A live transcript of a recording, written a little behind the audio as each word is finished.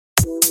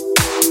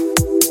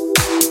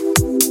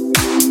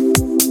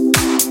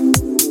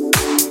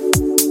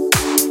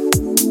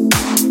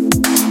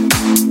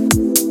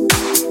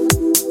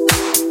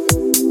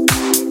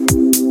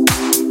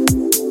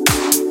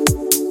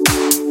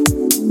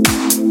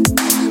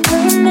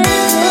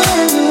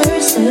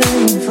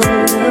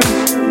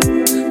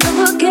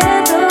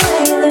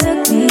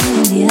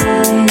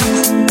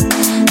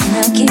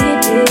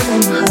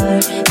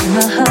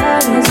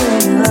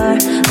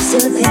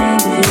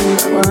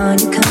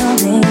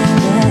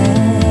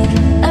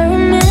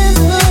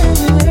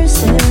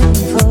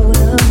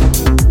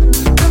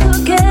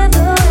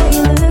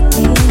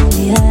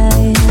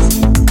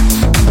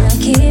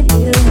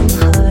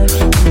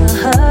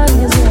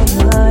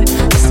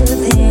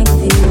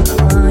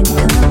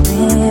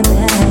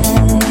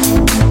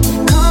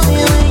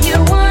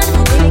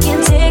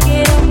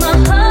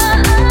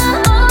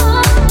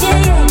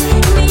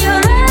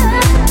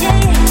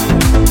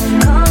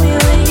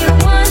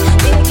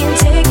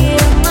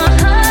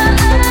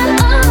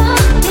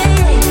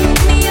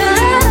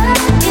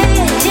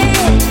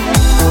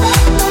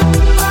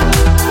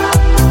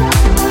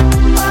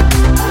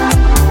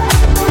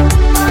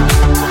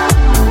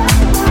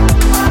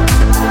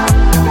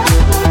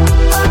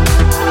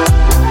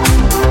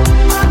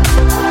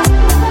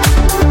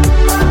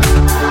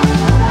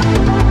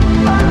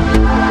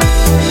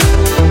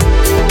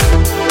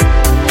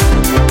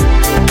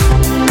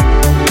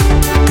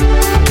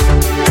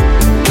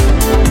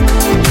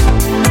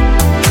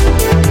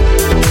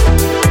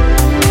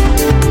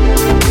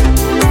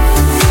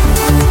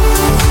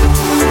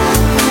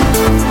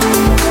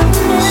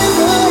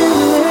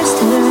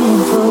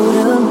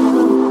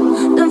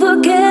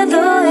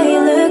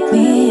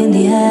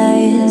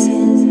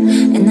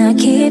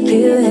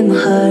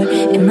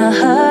In my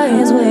heart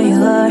is where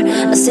you are.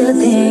 I still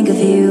think of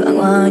you. I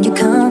want you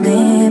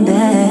coming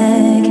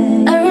back.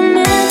 I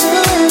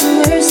remember when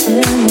we were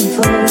staring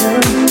photo.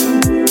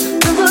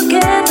 Don't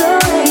forget the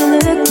way you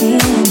look me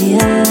in the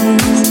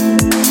eyes.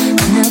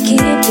 And I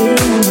keep you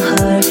in my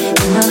heart.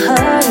 In my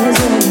heart is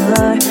where you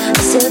are.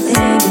 I still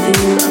think of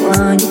you. I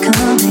want you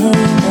coming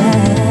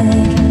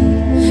back.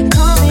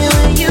 Call me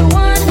when you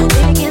want.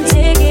 We can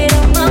take it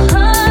off my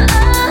heart.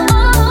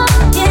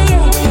 Yeah,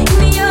 yeah. Give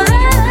me your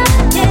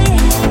love. Yeah,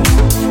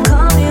 yeah.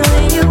 Call me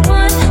when you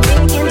want. We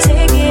can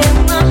take it off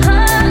my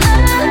heart.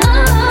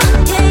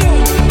 Yeah,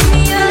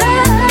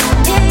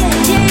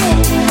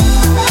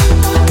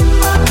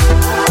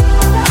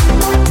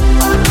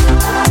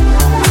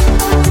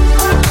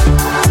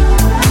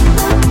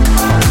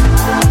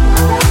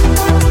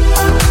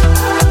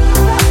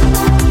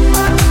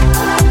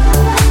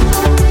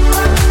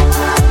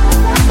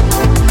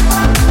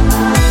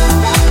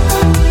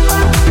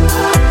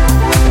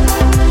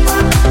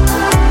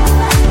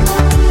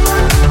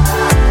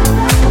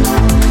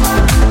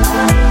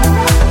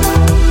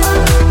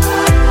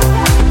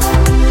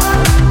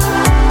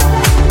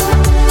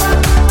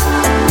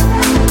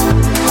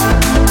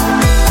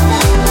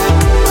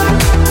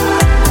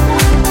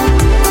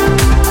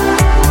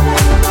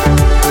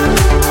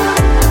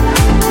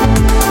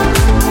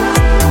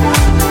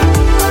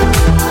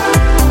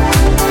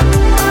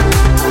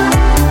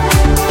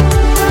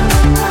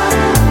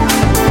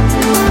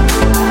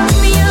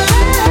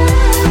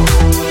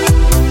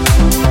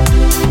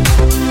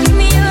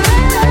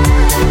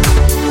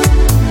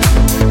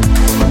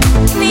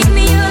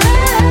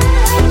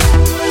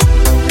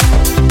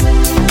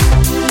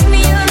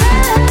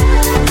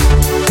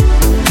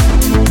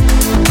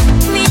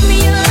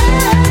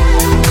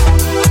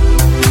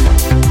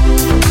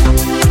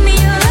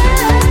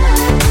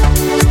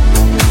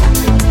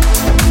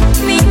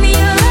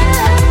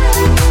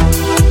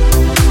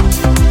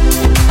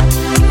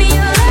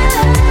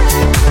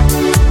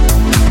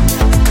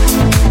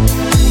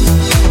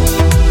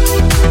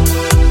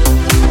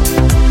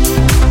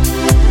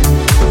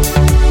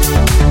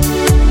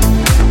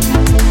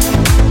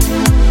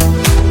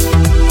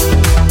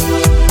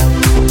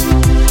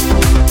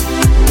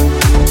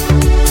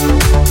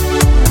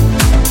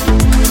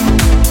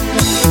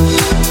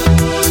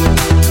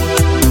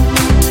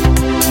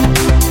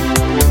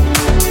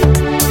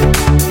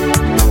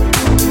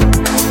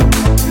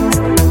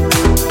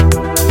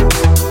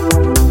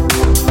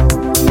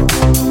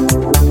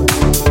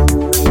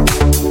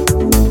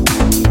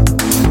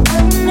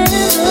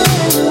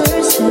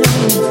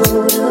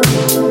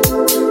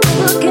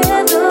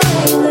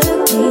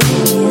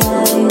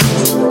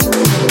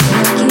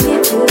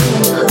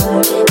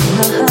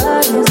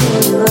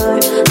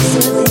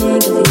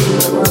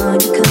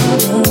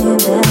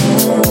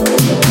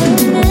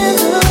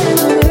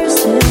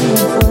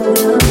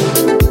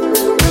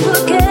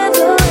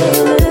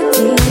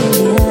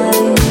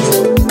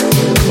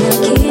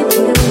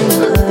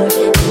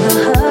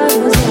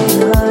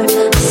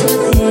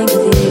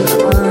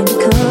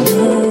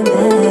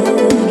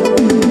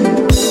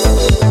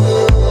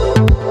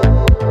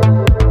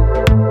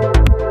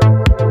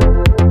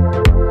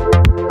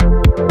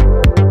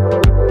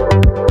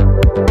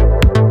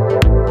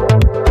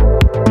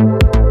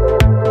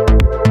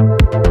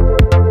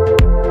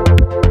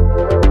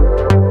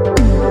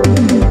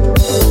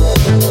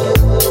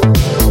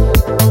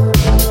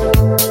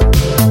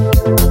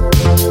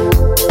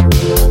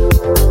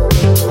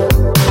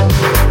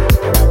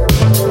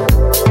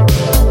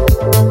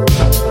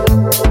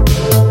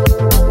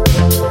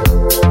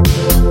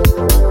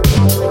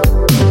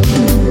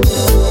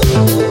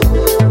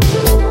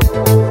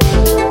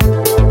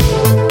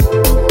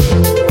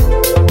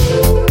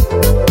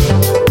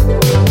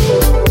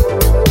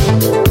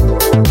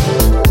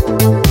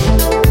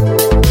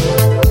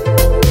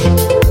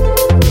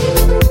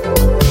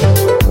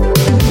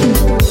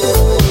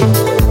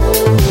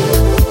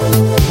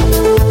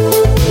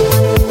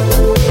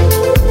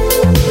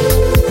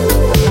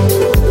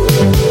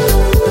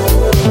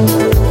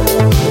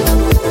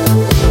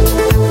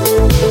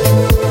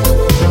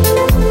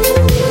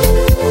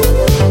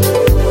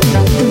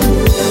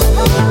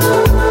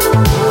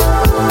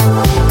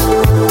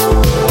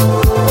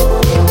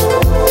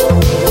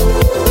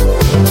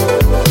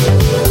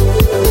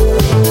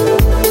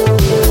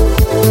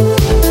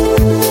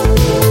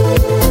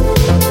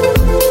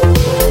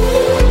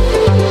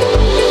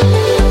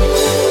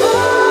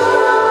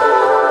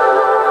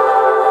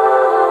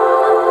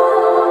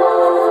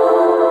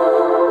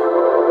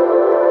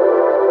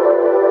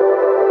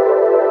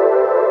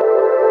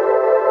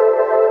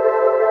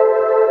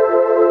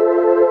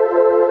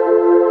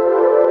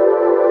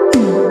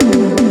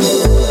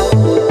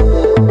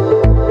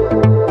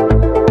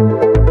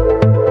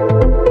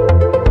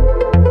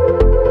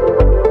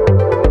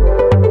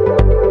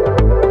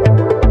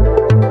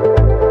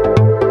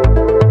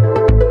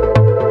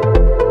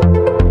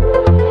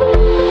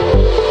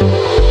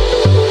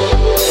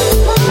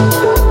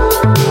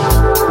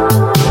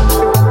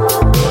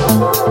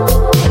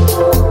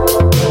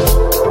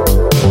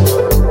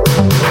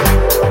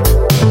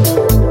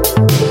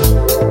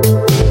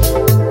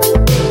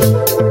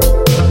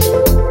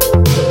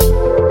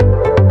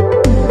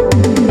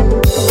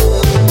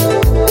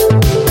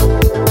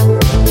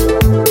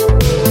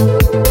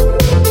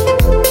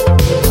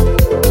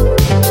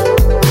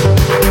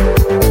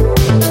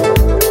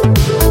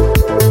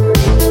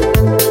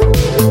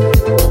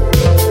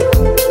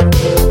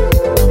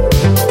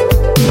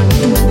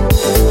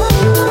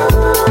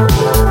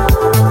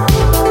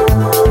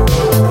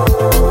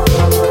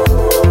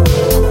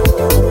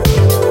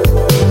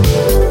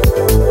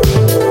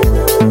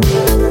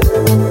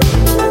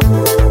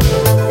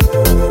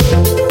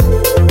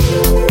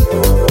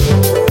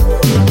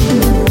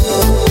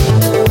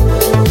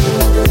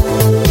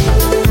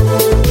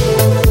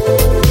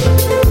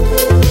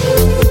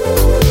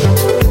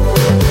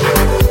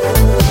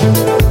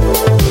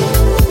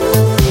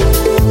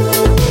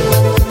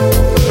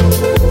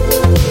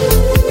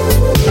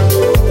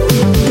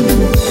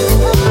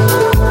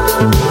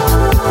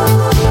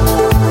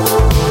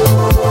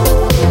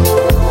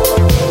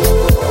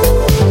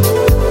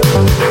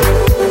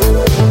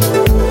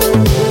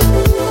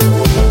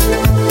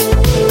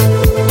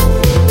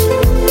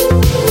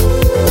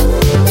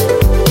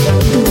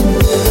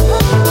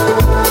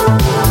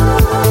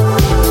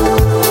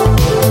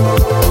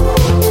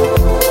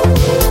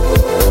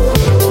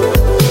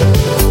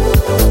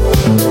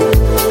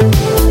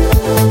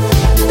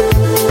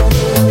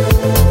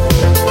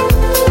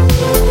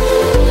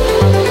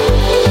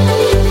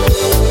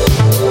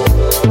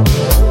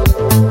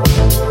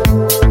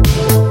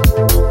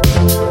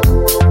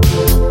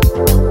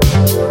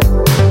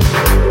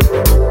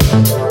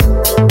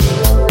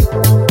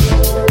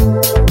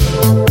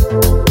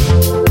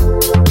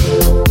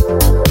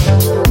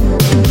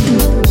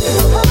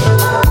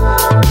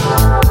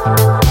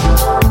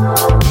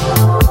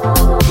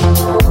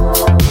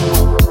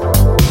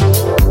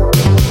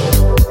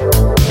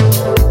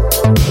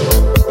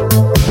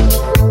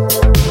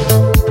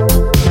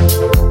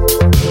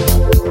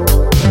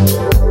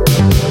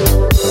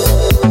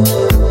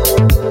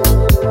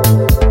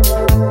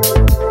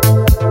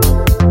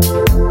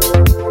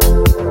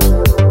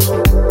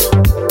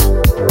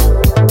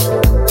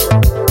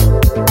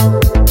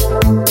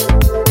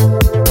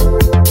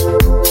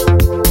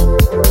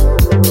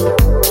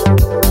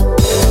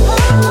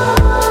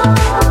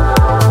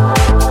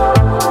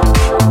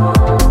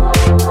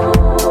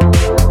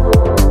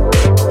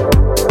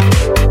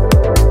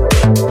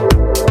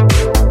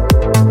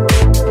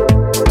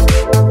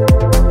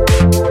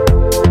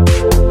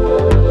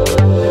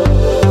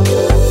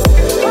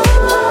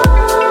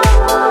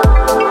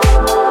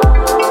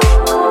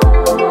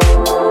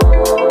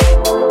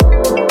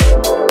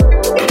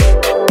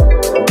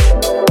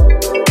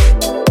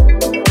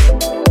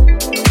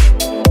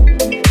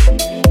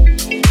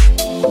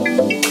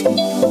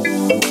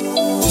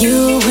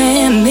 You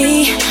and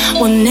me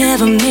will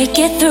never make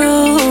it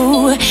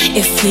through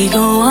if we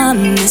go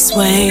on this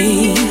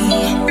way.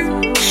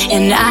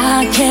 And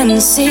I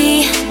can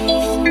see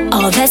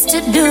all that's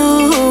to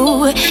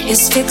do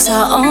is fix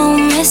our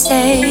own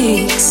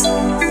mistakes.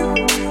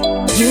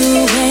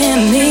 You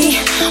and me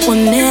will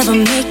never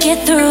make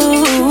it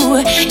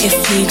through if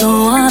we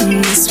go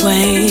on this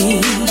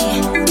way.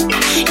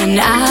 And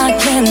I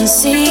can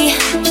see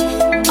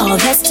all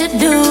that's to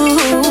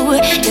do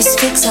is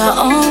fix our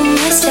own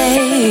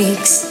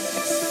mistakes.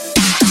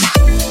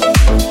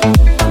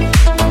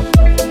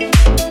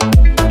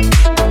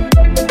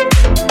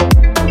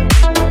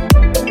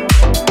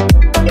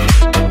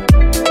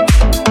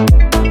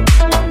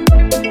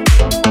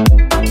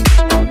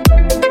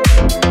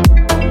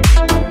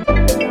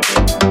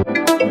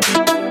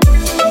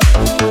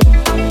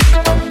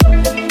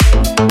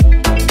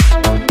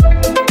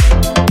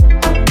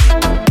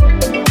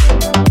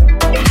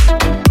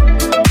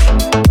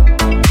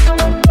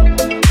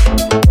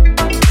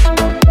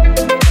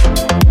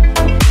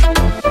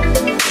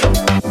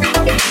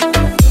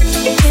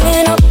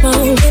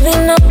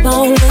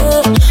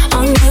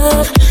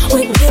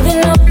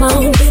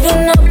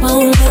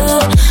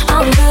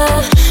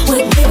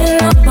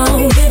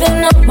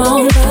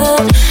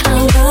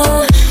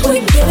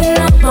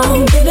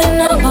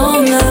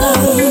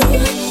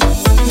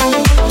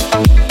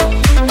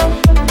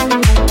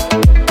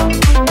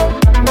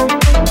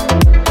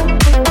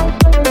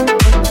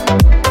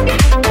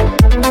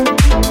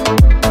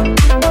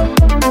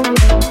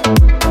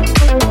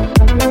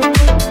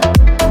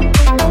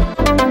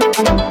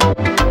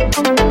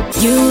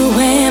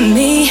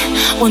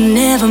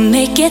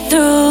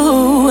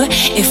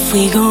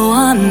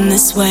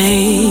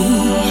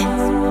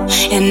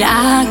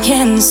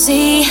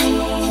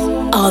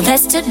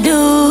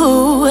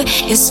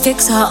 Is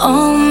fix our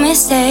own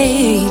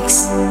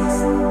mistakes.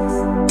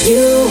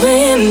 You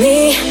and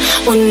me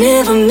will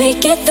never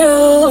make it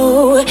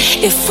through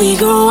if we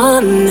go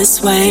on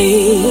this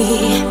way.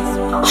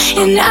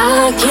 And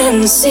I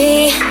can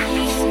see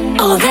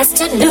all that's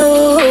to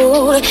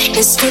do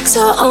is fix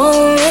our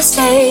own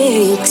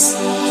mistakes.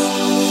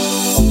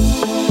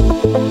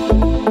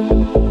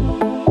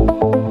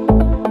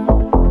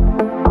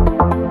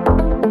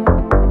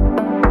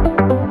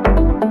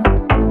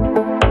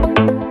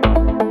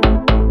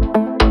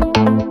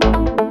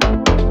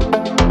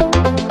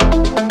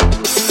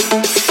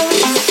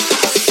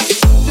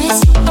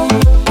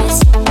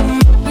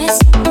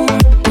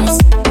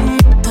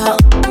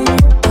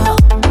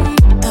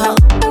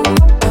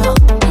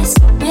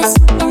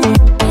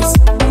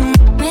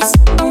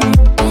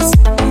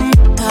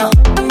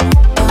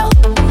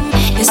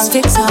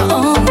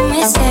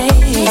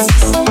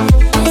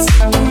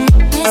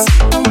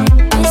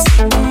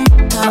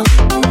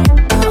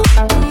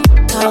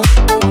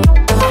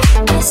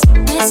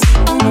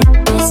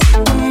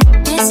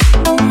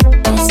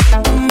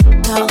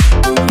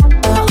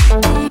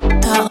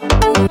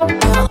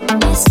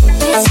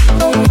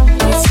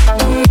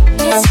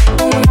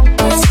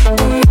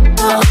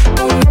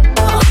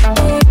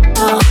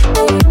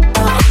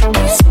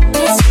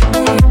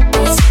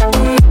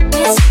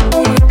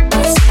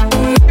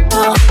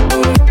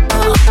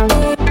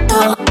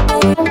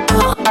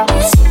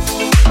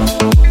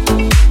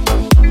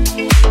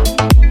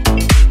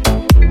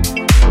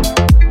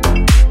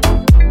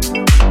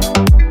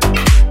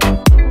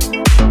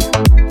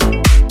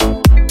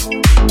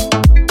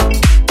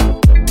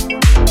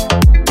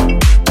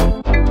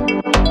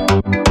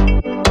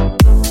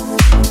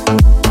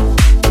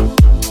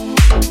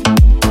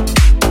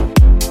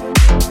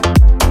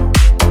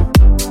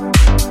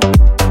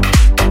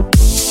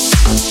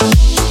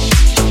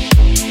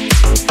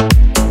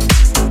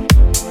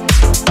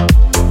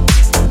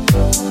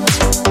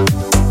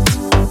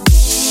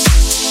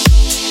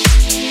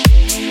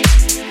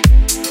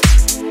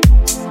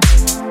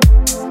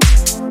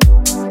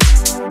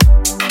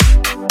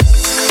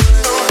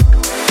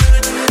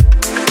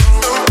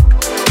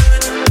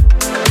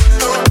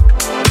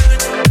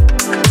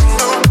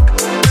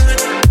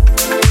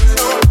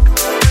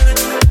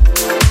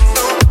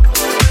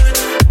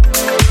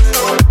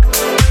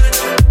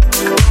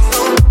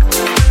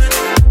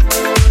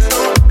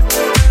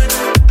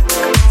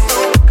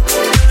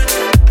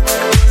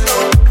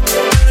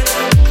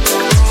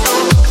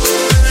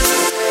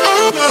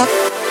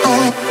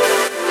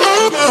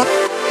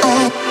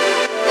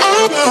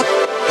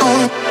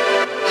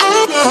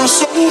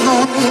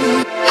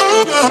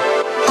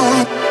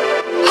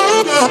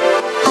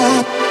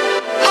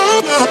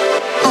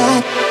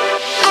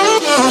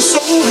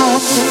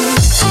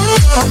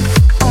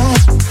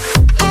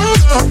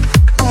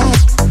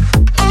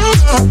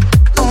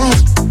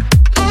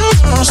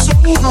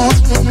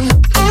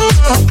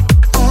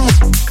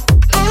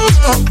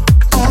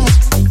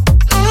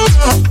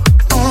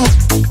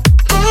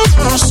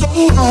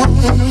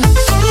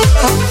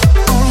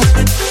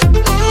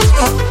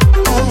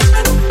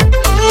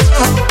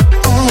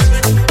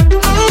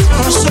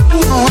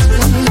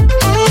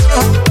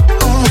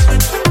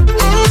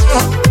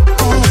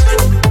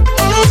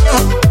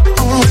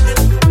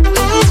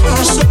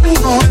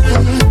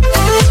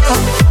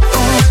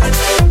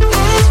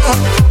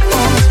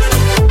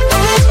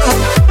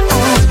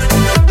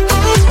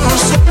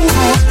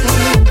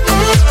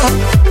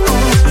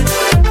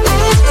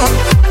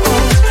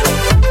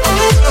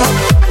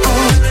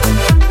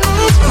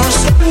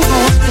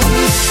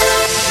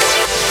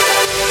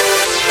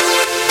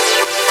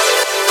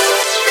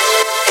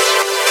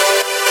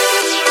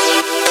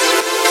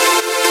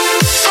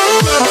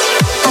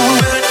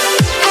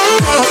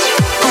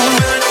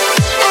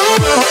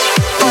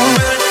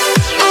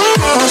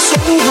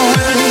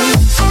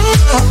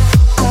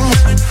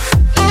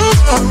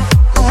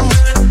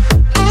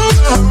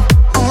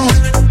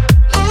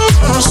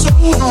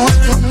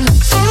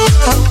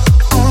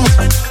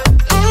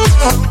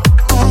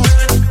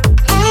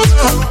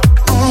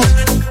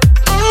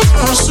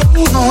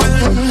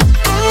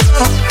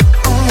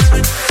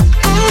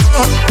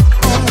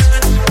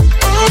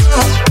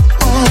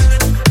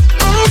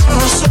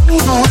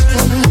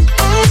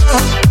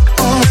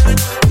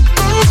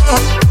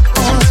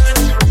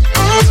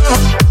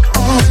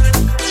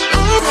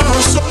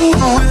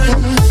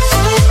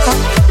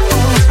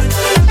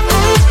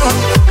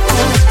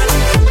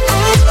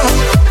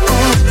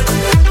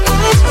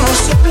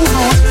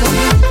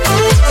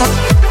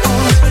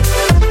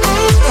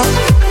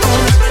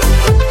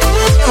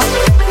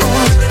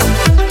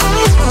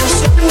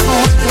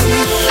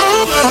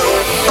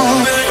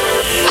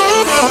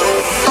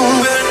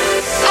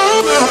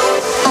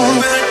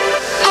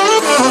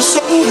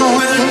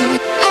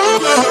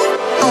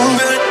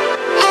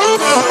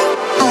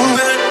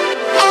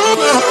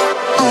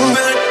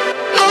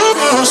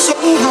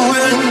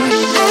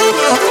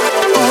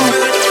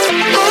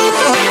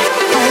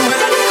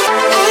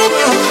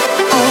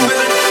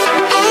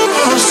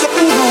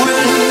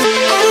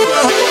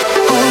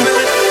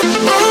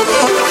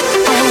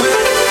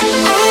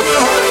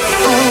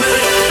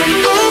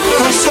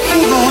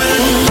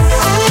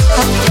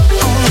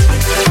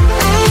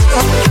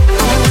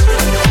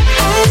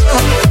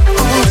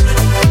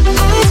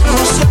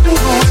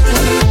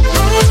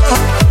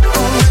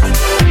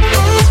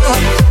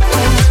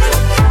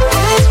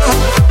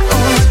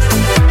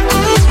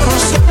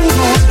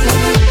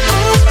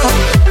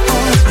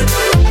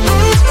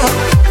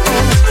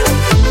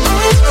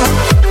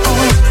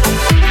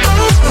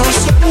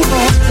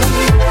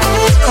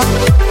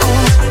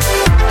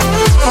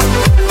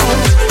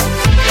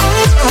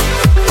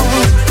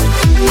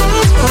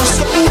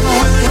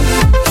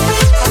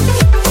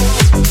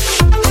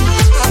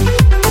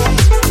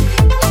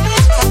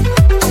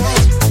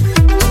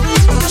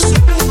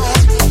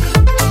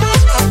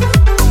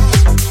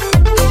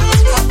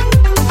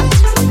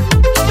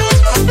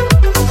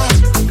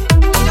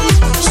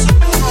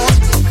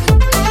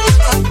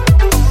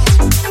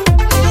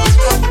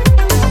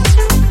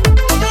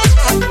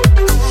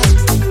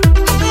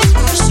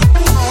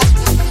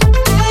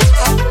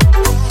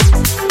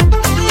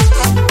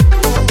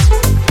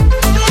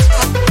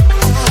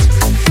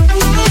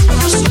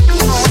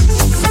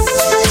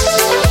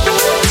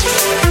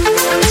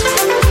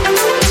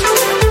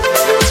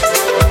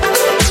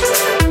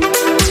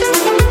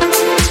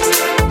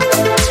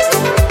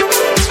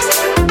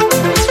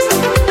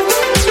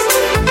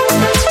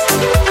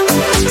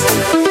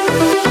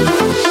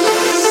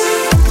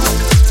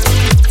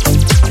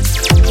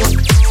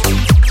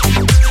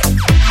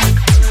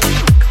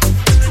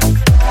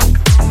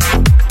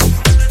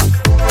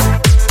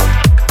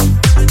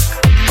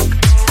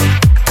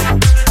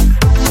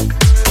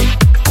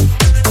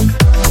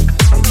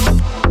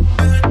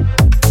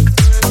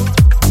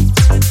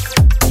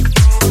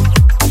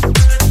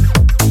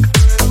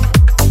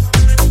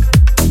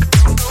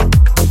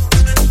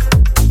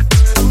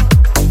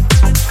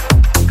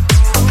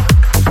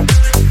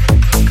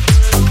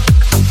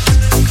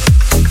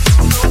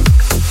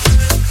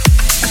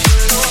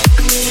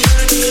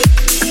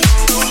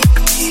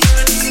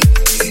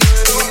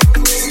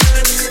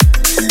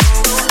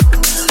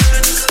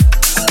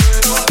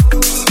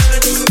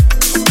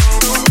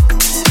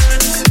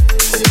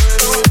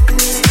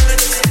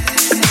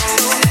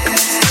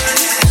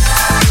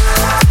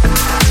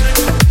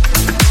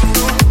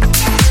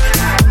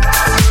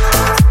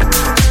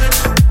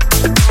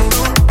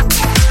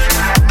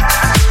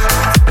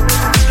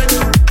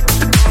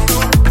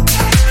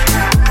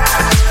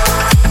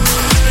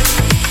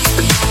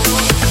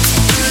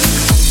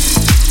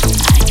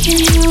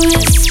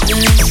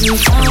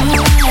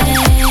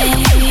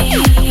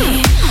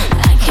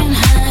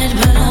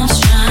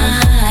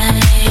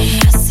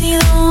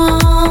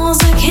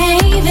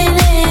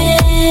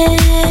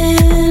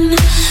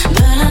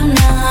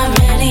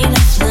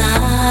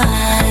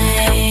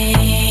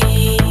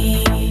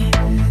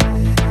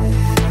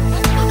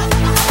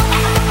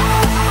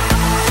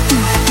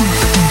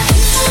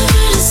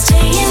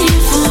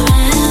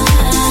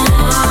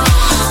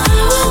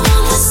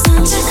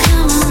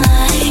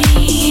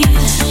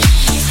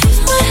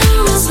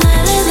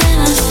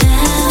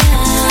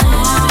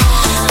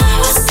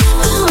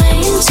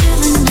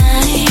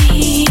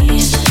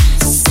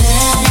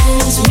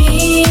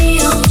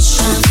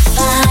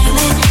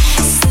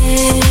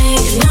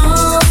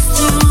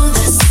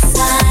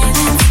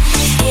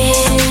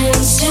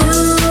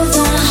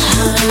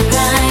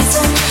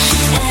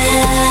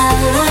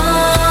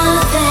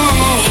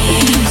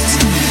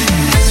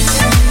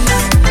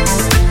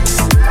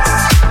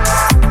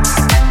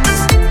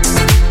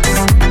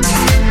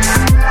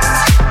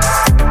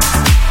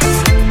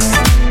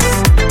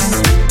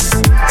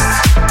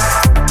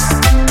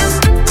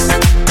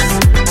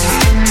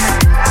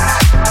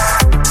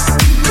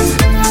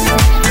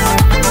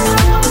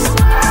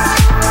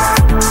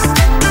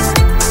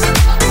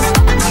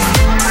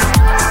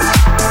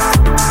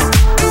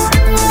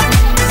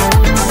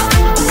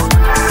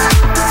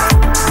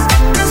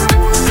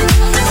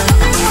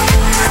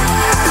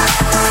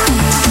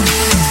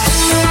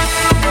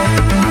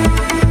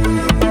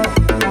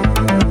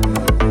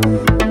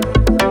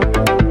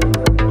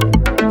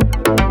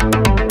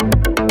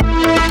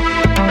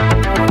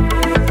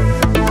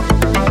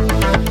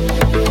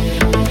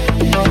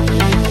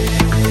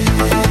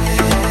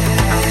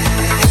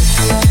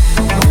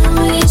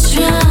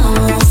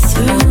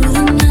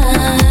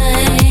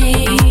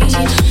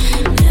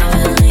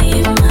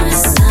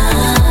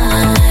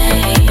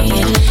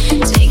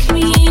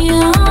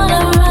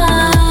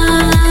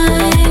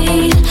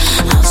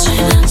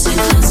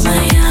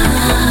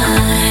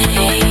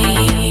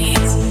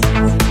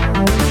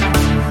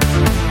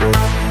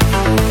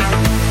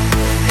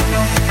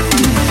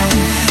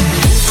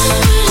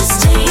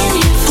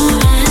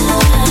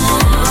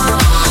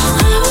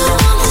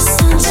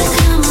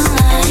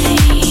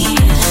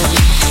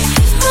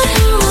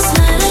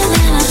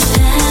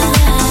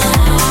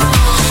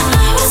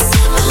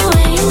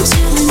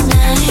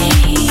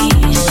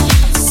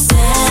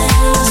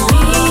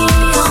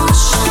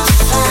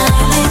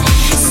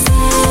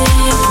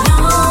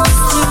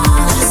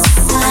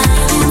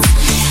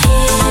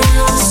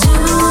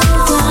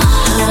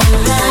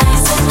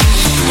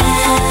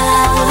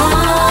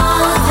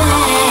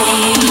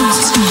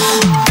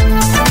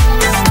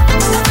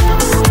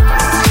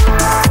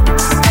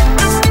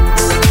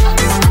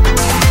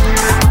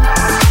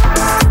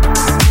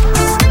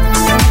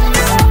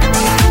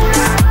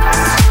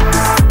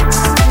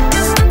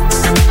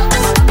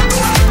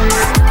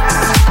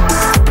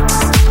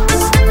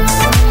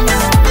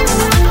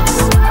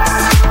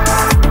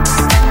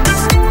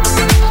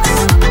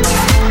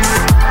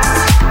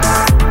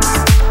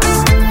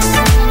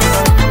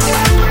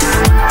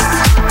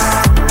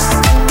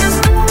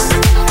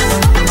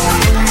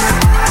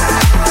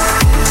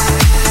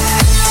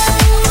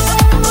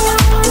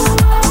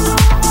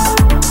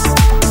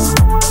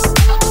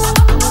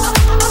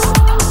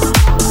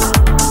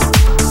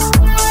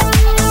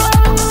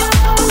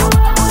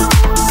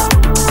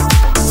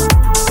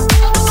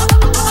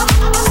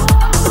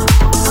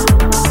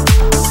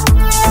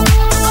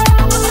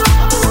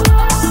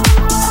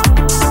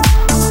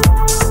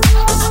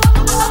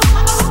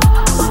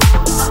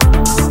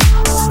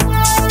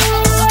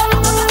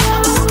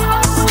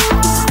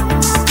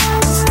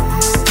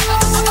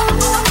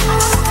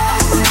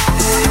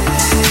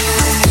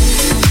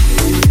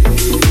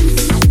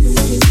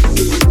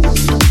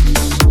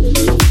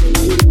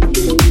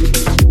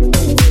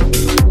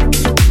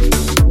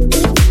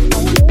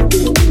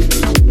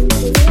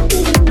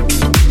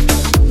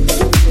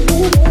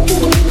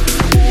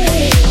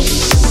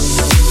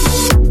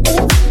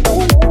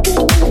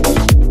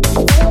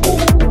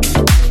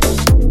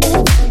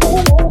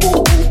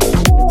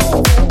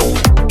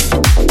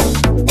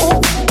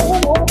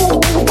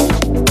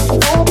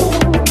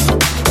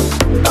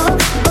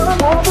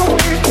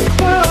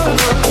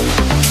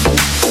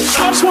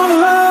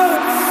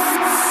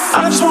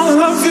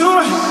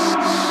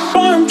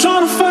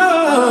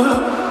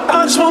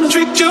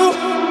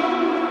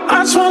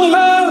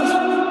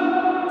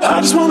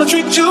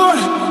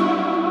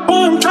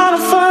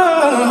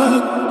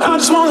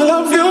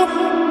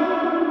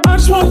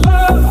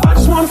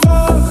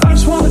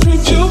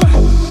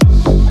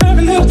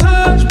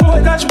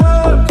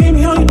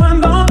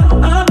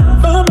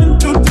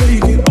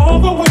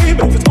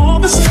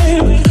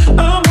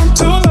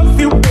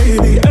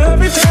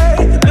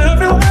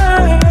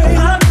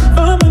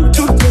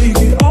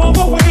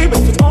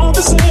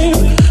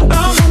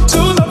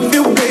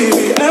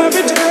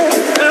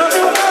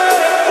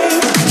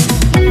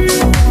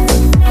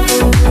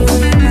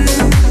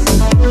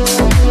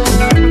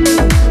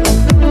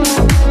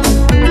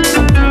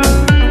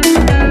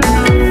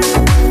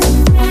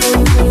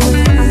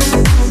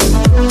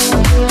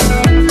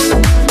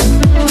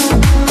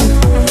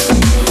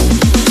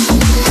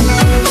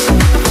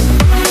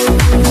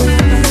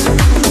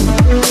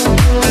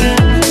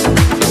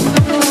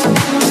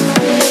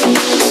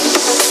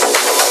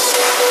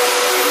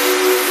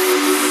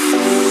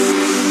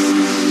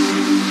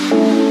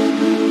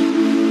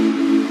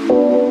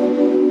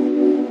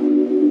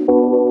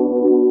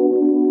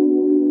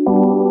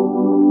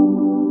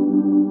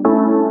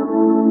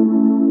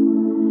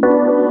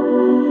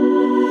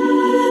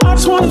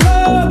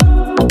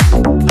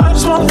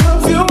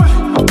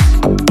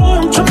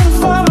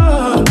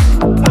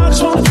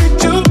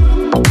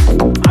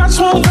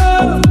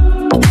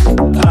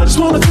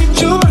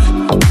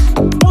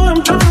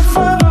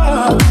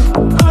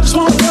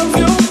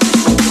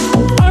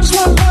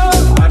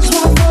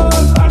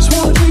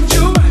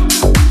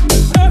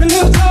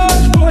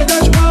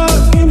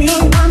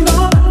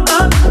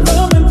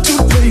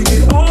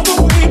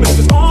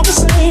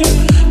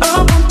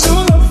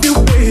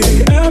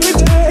 Every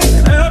day,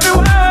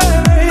 everywhere,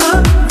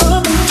 I'm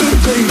coming to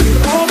take it.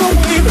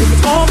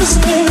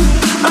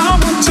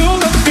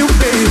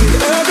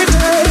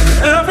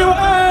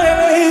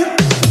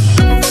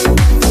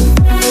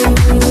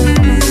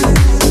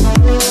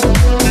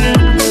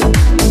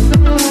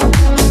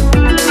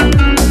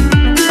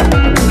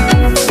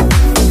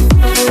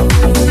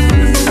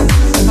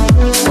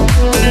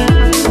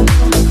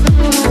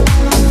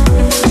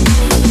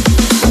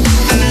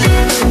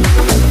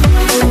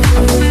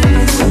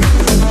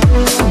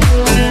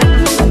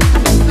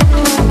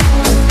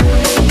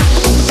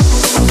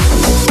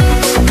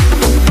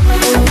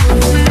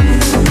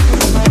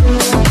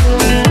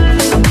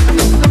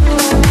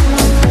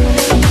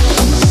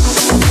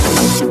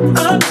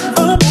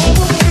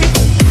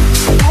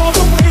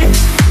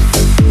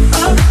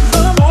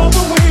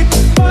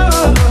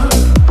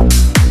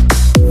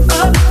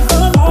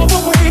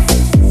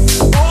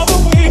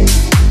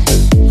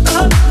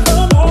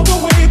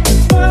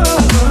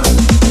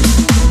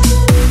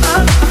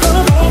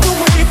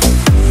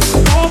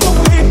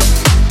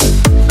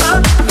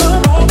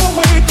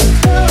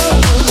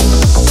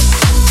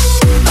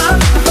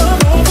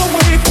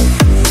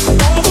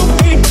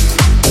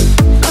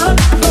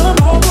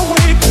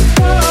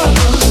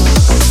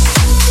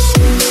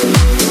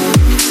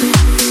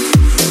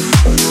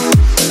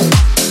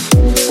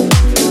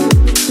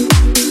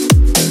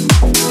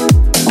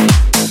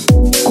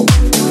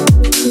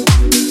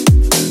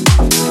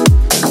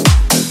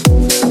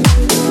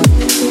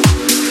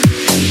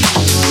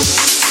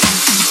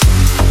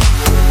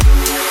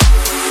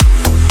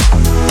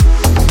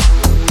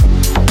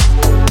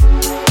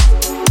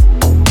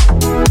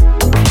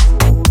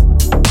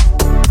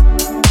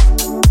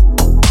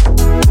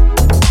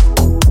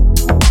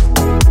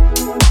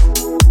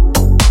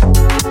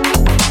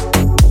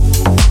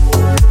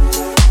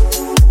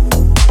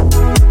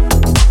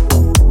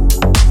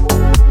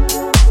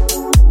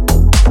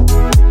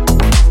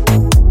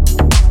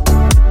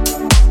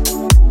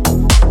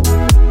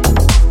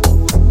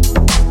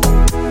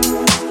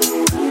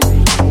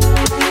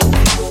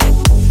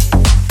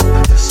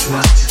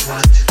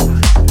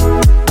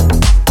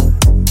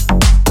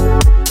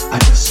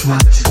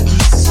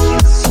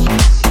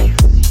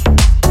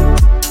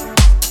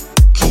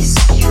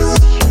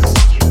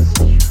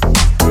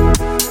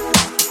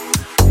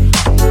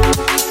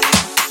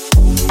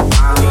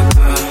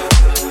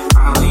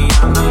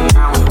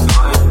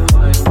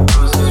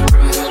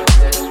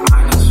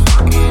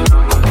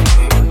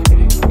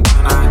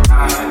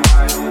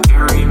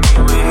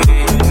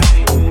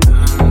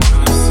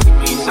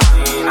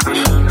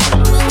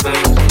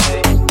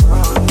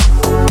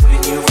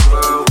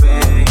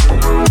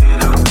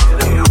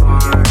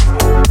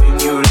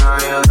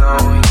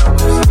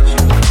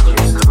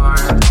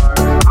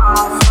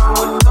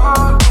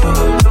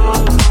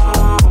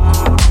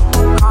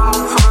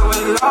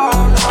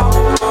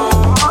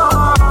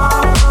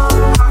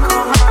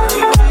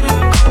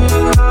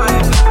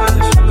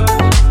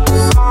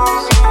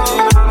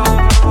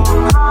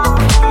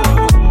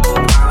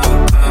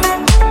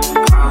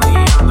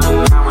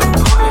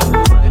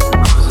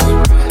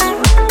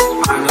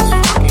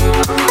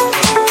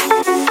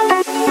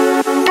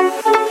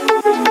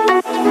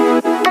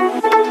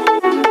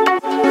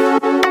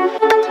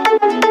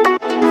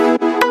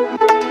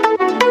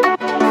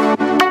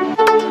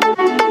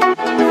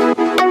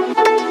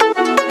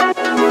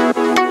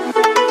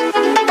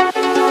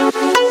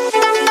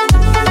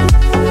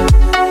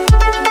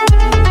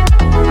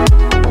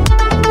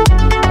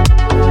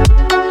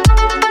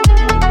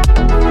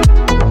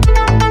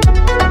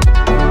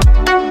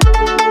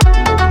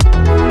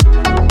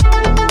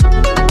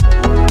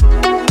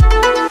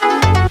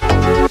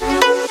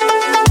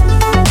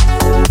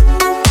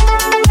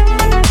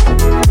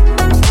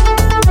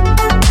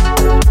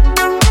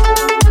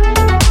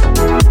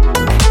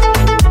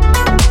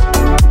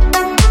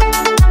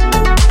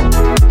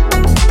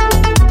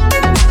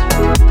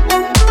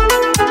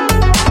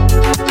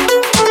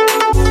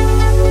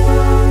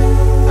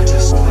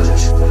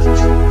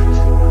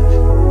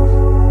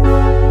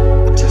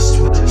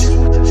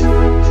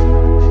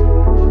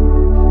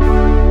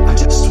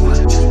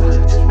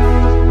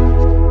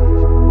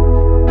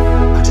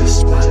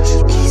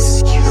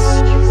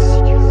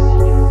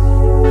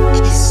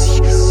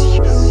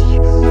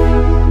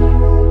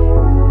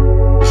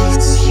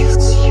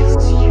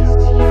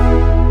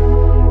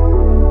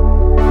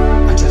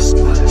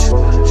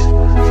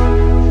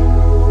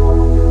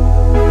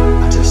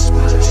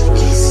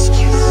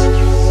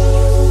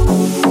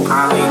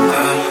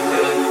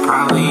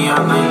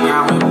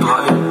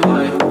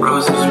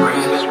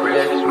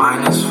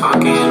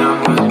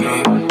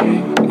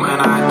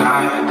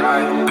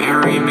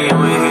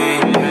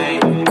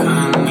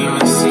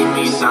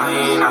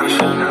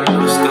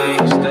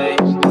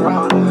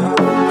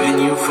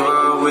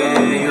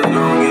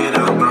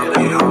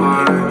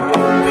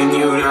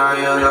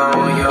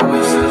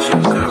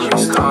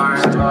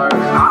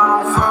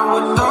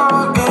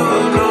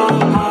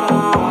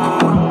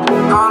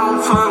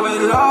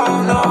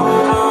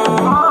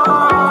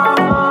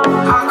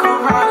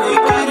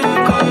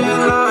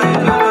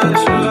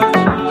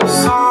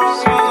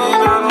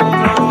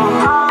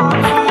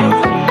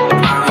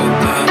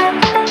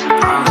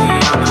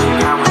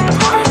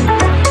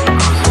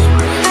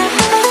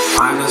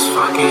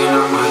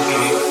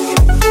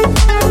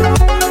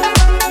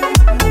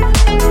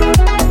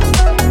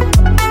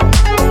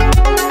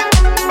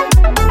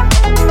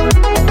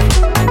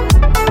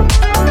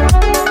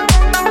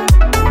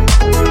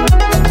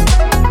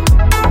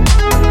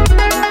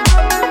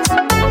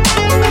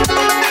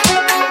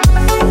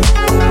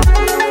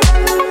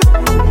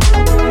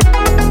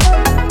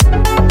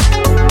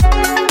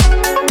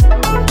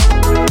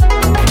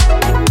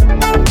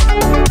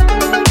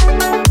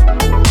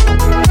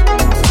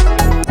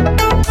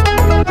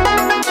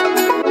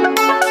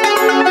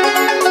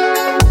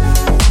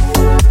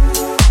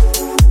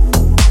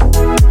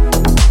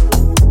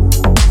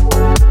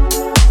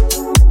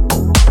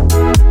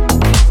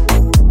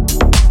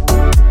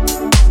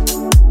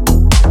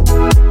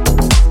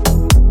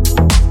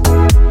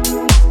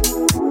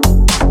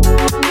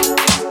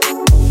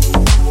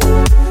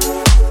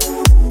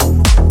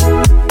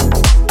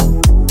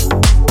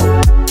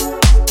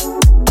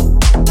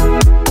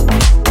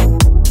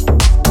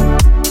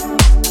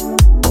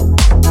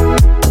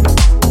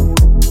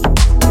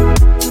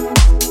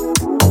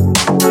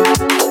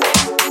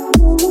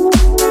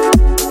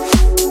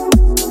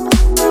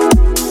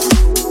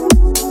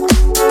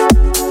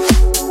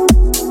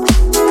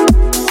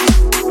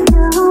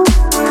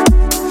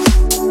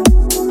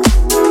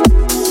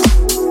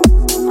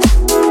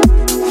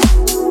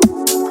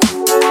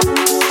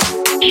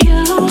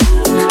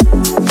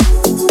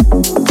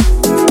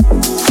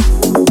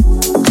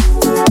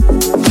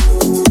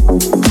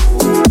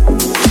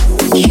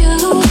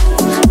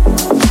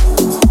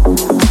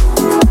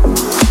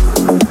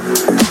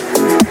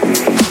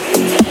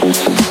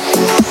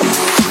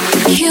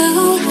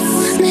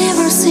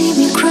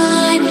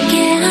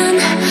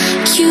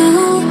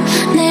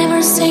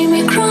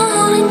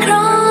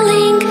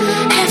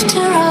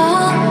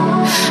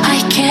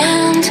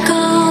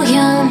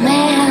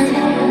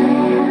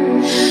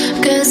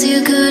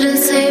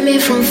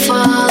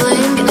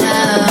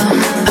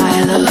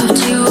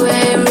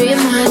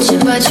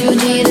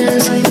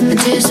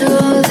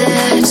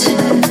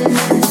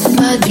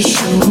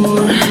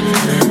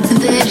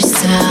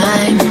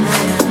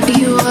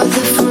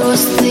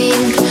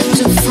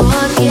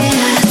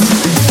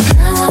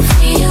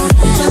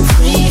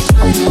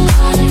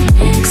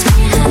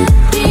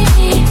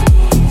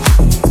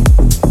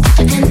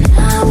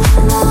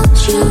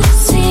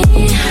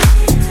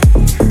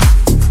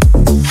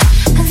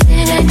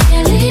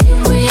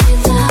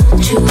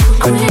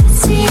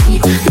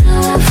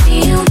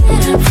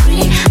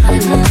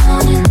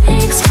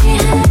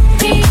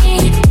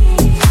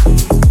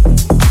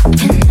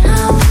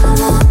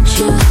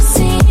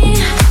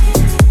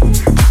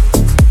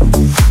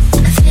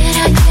 That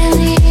I can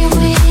live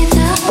with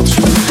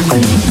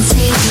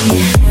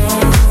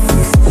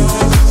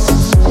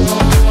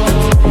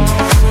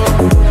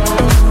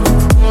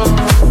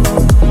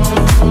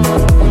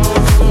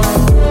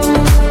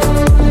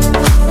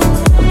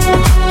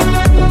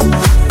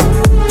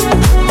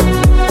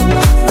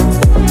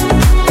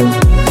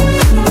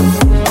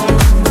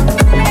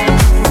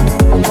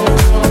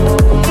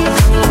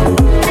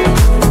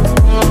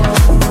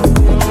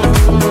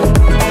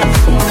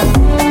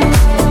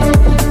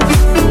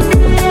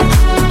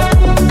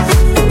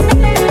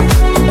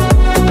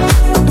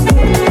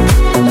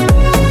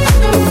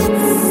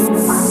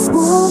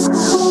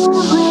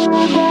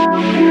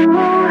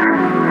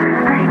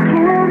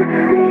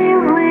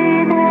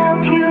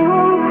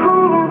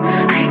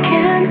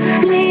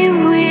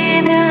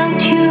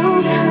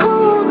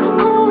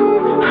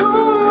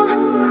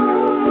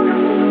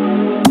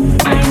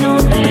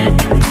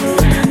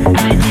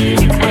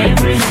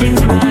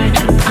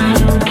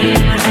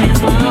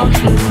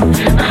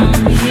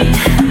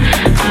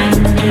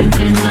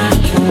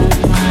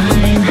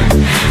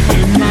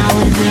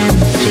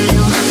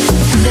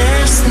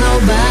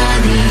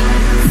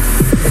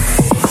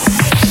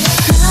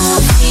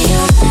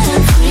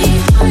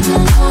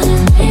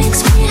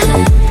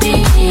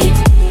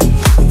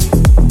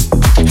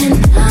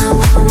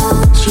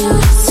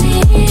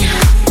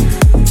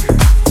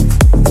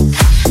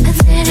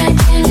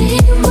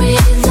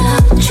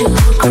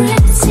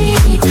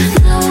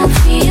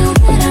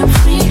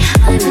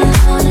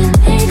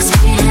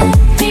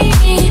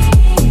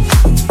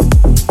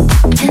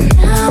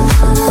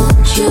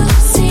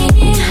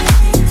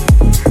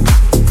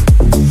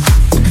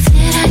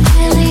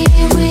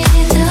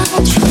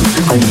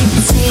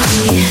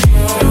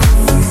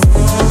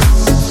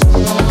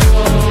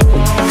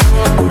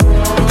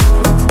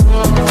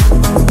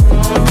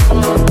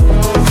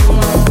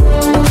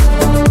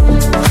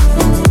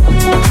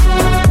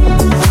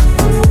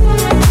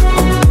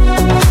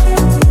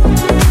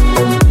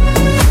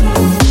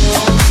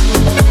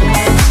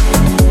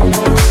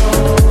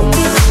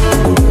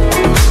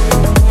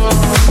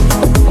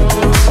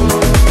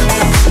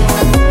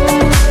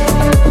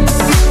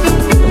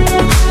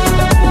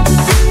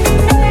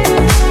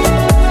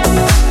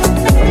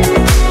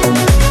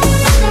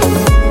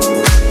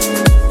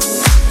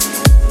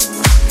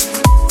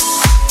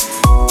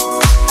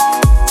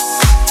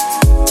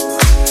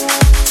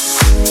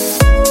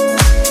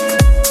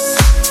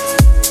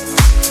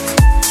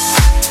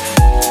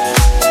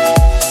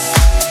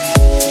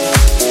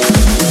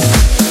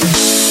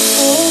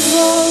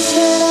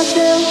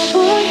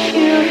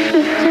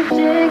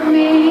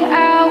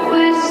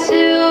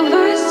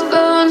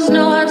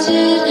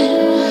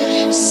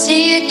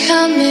it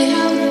coming.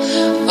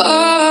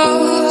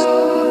 Oh.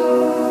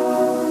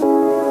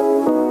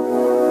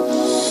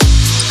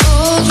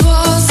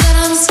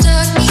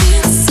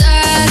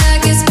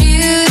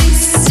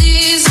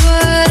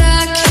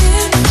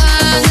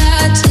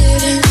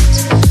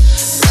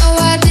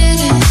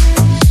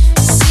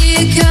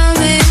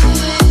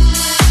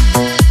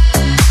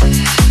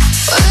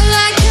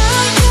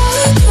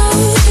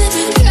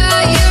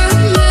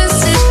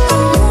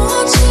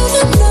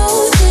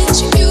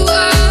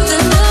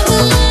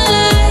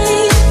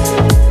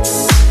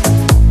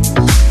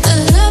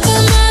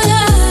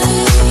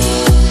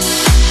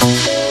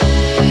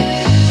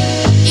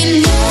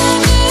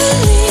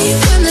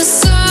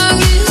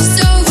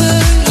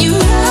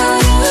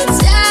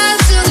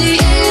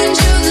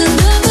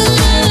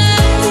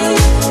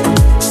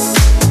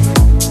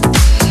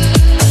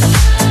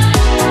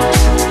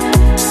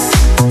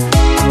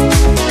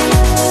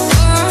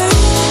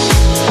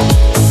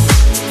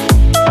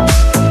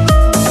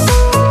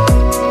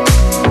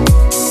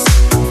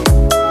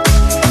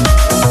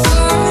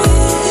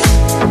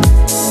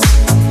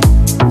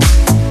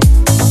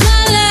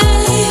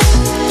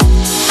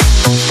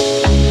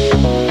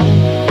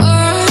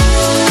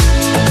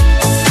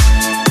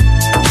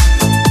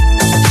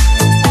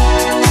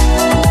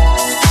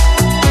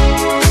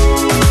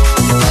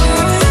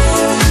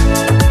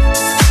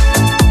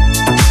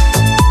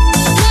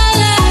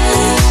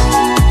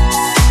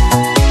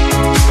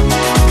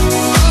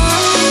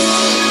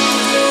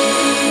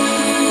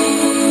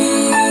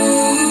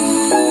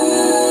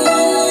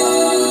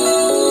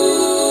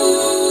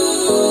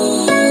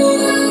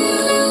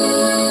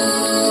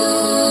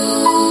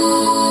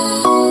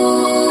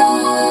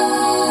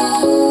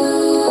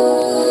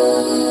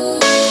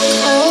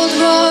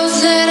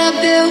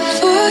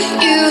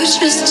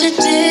 Just to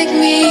dig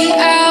me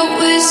out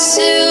with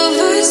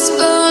silver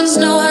spoons.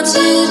 No, I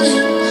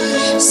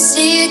didn't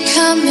see it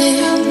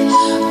coming.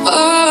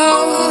 Oh.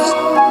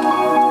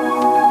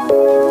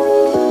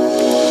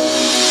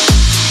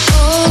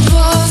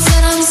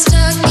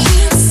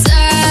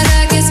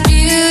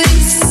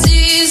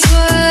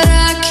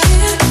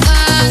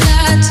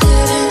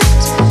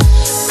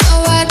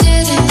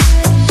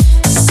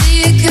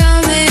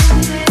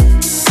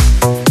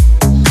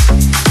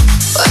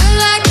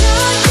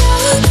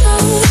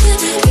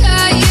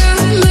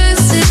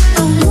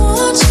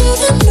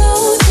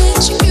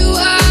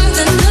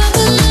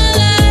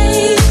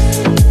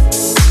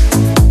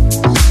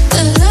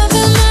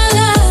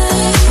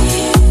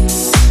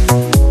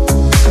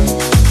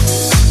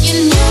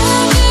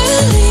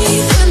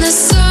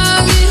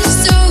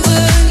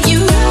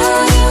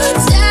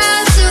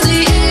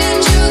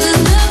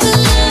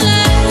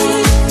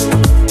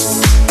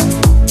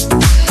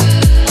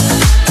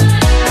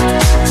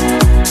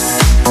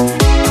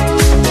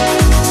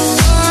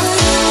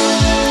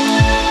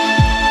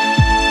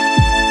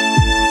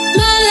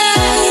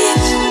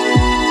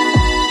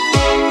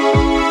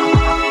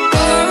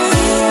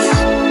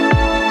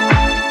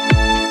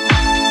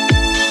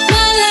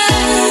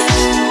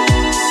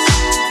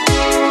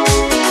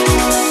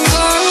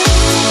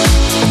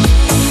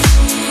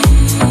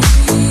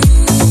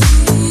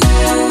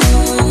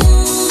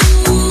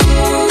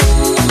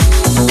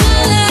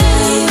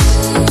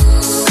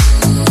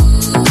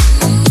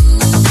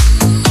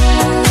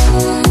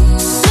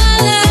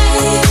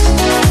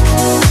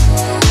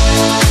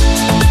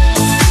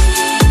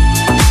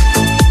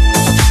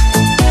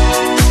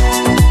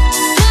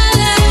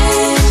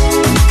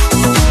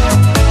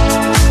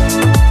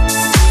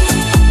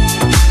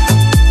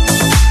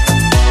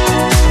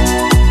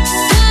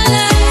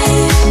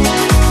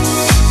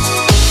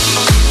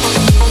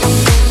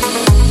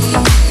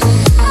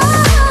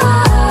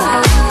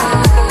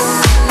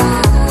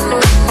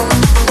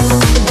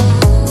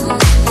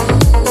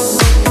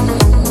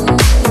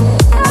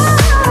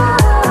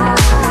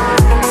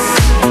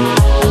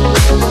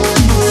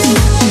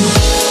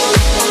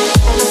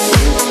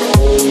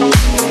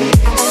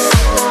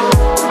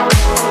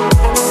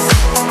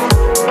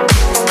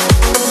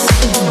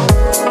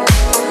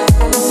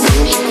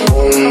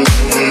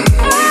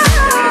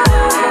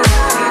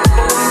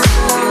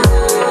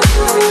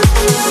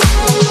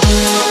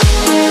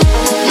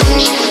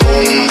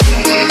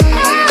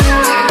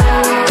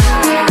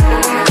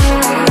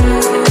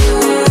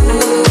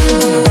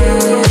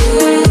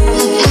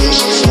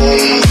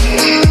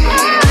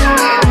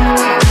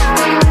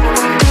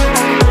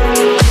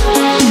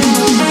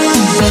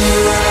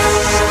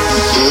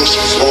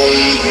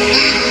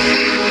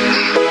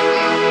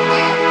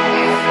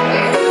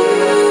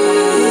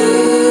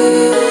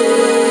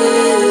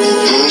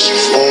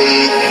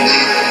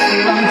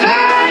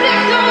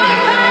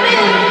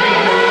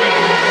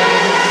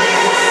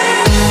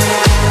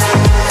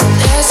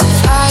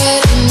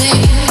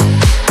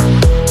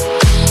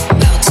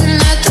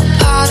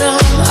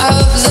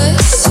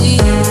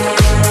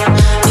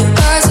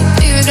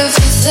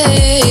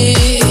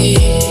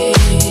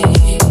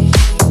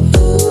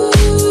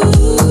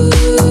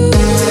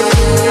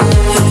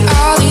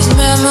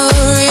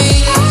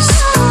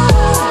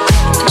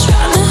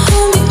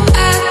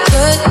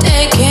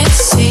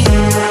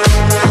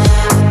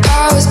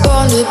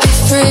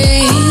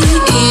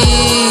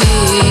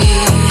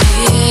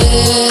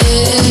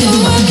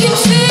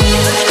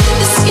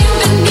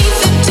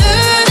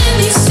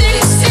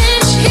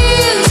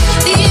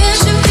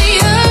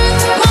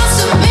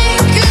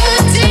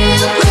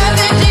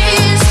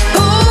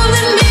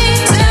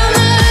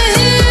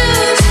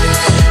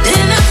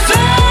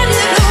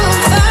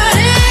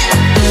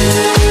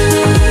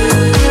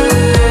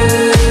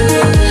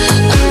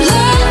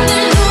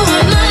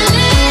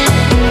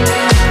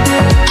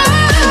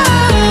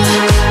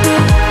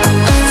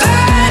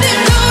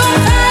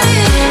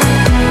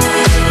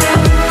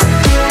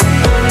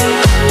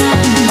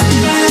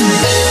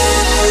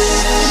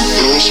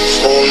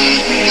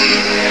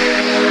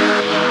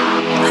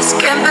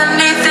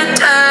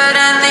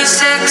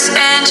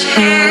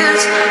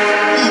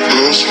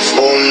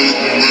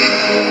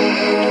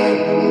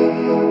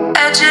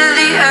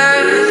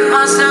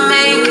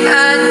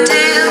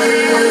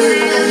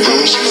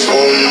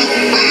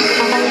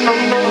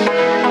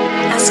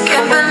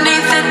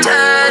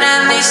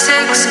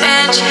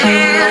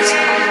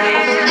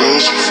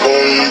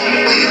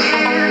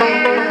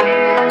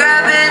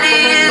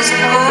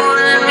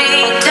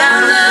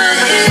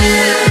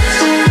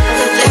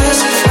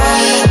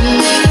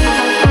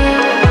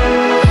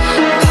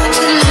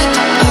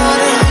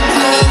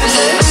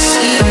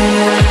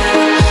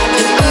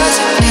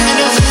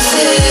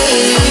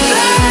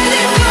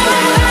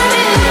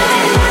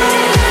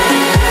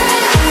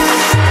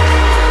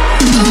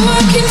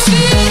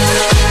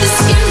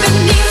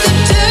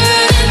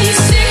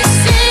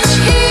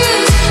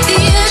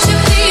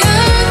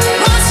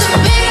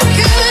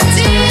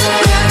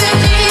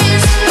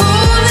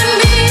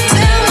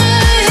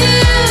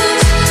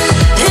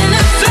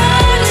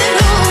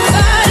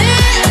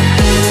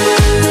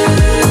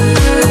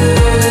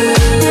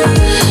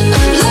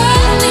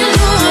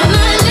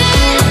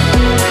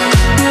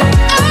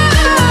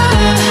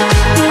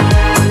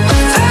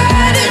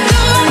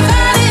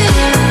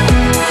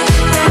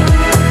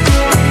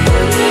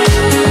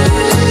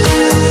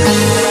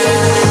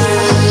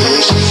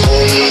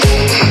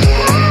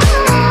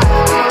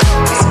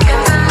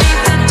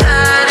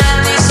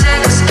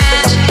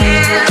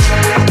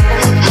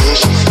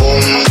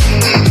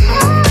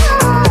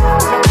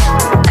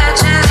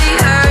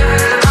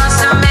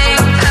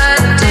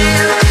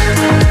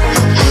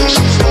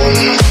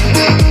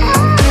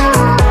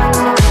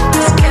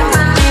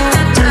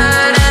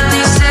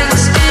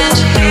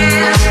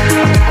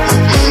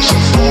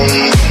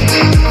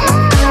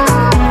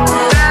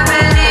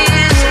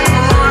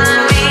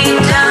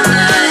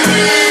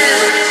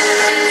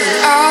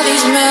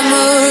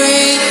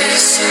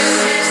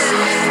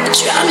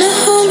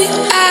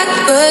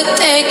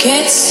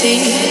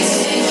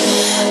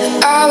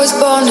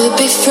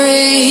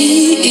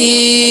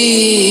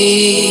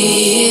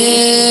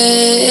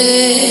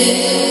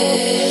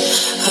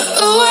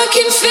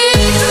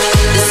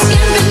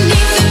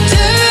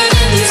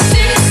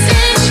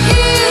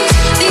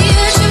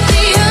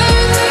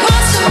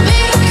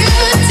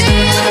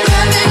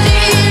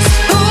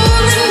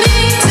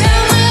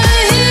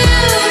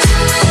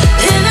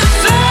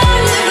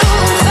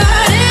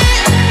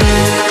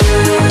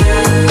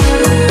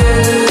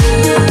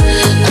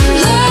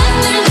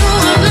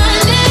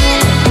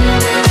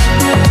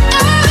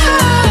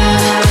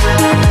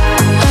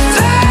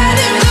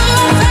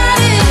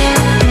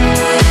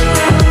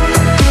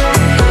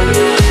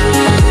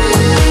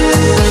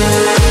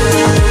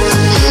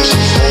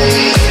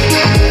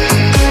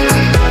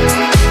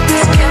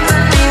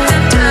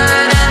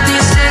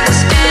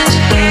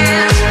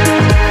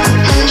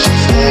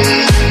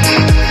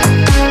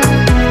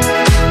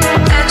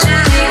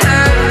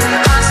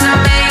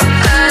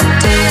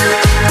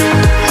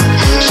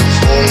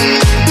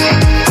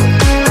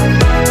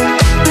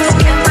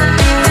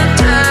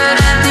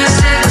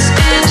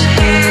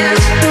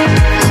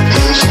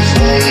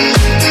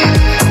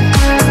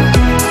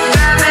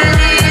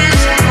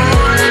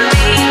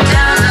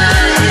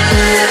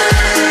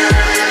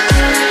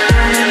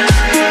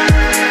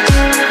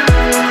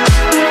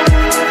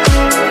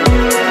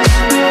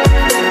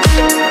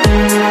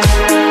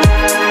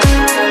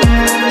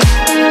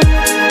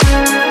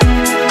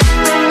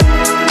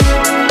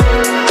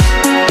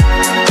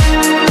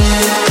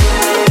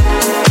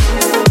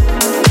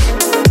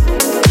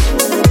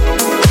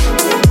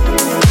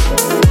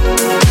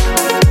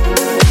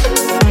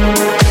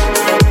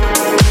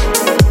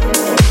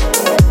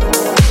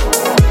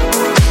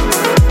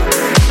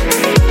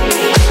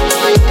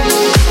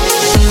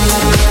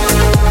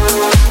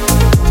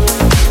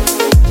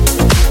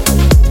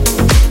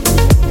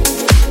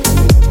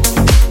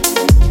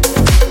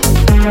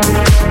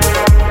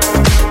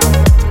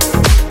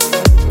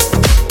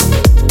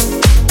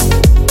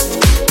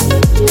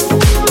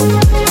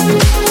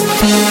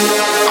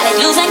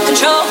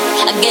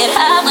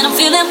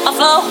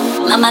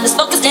 mind is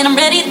focused and I'm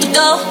ready to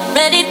go,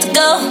 ready to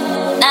go.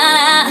 Nah,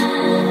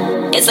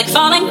 nah. It's like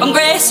falling from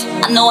grace.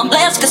 I know I'm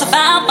blessed cause I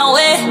found my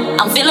way.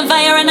 I'm feeling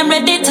fire and I'm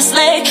ready to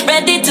slay,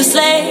 ready to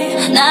slay.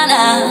 Nah,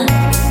 nah.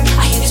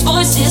 I hear these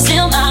voices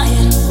in my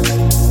head.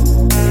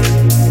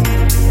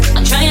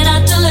 I'm trying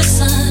not to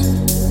listen.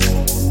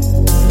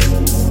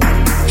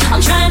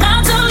 I'm trying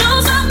not to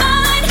lose my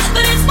mind,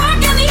 but it's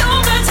working the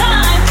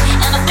overtime.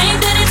 And I think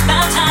that it's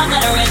about time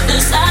that I read the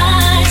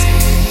signs.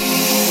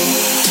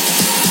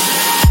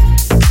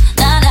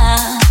 Nah,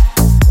 nah.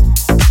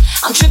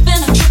 I'm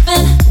tripping, I'm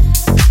tripping.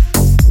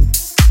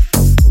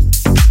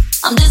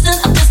 I'm distant,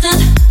 I'm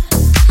distant.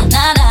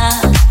 Nah, nah.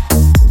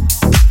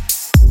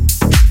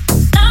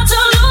 Not to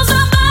lose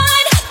my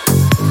mind.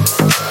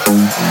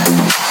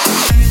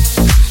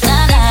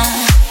 Nah, nah.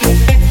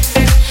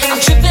 I'm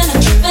tripping, I'm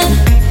tripping.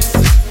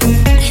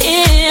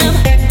 Him.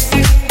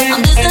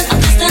 I'm distant, I'm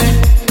distant.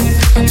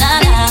 Nah,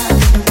 nah.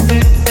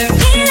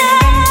 He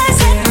lies,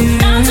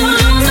 not to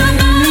lose my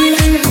mind.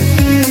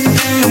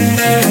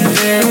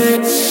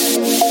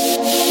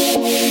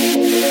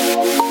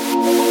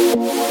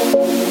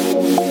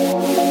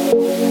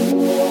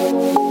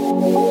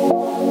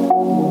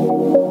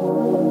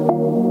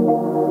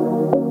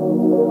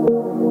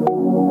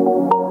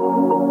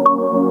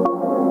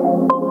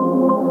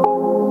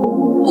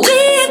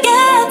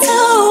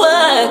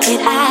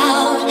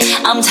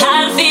 I'm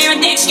tired of fearing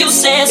the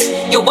excuses.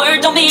 Your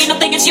word don't mean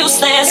nothing, it's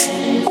useless.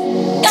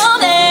 Don't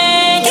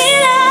make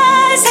it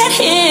eyes at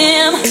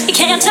him. He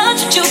can't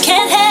touch what you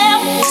can't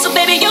have. So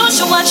baby, you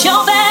should watch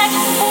your back.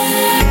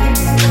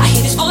 I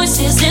hear these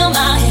voices in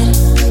my head.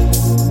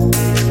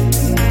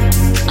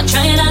 I'm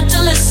trying not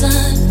to listen.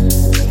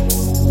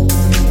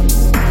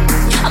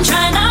 I'm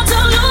trying not to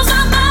lose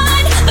my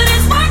mind, but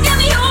it's working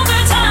the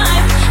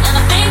overtime. And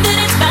I think that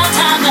it's about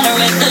time that I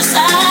read the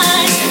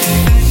signs.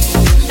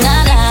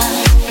 Nah, nah.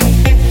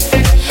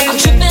 I'm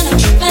tripping, I'm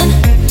tripping.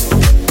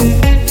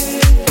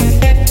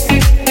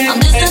 I'm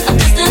distant, I'm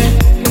distant.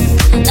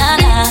 Nah,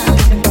 nah.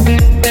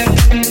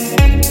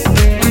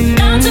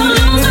 Not to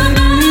lose my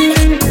mind.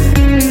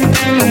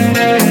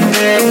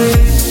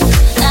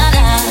 Nah,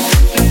 nah.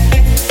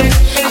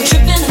 I'm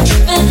tripping, I'm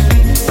tripping.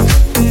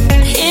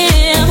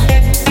 Him.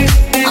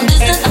 I'm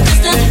distant, I'm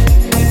distant.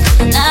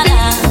 Nah,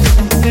 nah.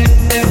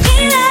 He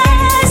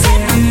lies,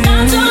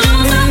 not to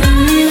lose my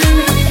mind.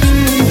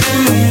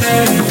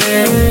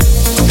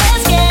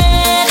 Let's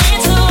get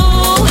into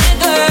it,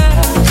 girl.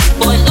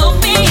 Boy, look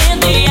me in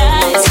the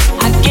eyes.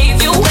 I gave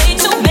you way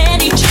too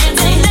many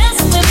chances.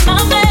 Dancing with my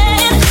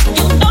man.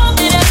 You know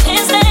that I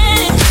can't stand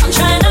it. I'm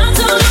trying not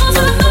to lose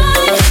my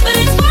mind, but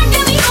it's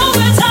working the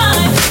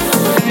overtime.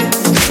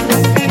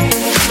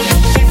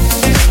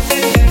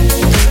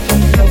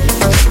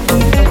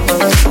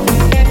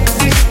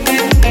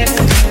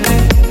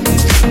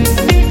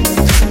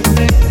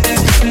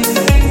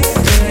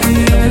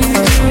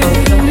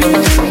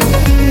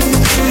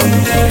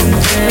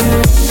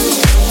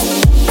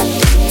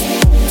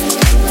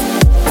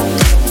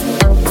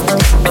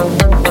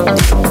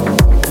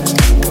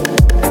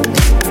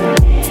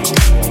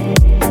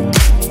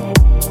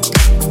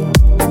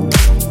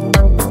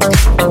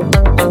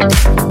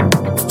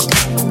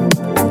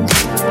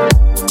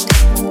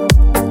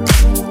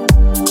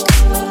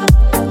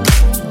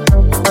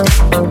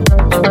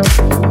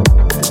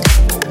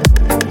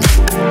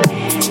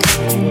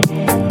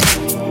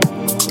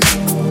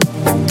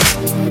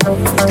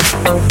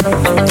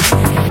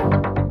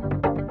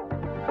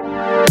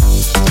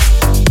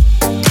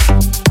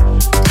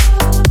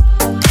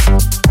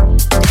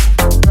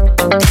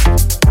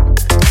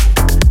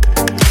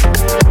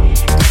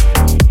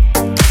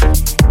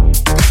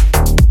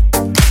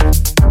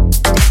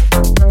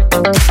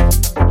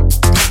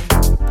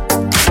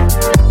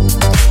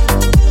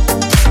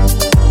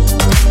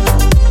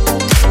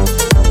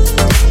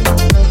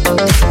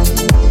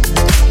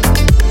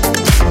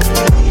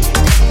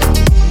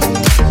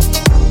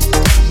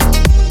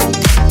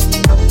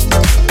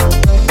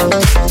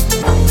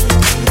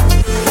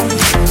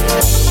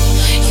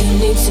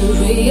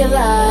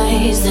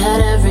 Realize that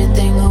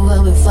everything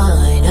will be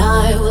fine.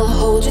 I will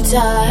hold you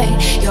tight,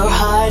 your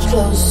heart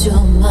close to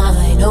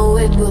mine. Oh,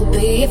 it will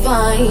be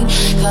fine,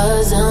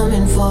 cause I'm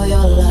in for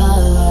your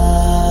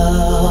love.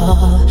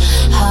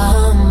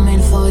 I'm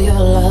in for your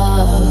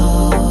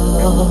love.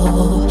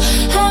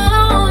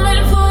 I'm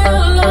in for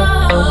your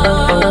love.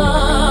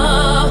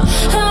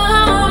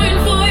 I'm in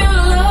for your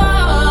love.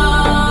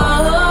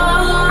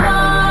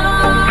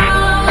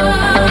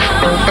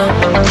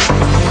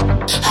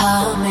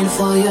 I'm in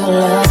for your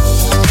love.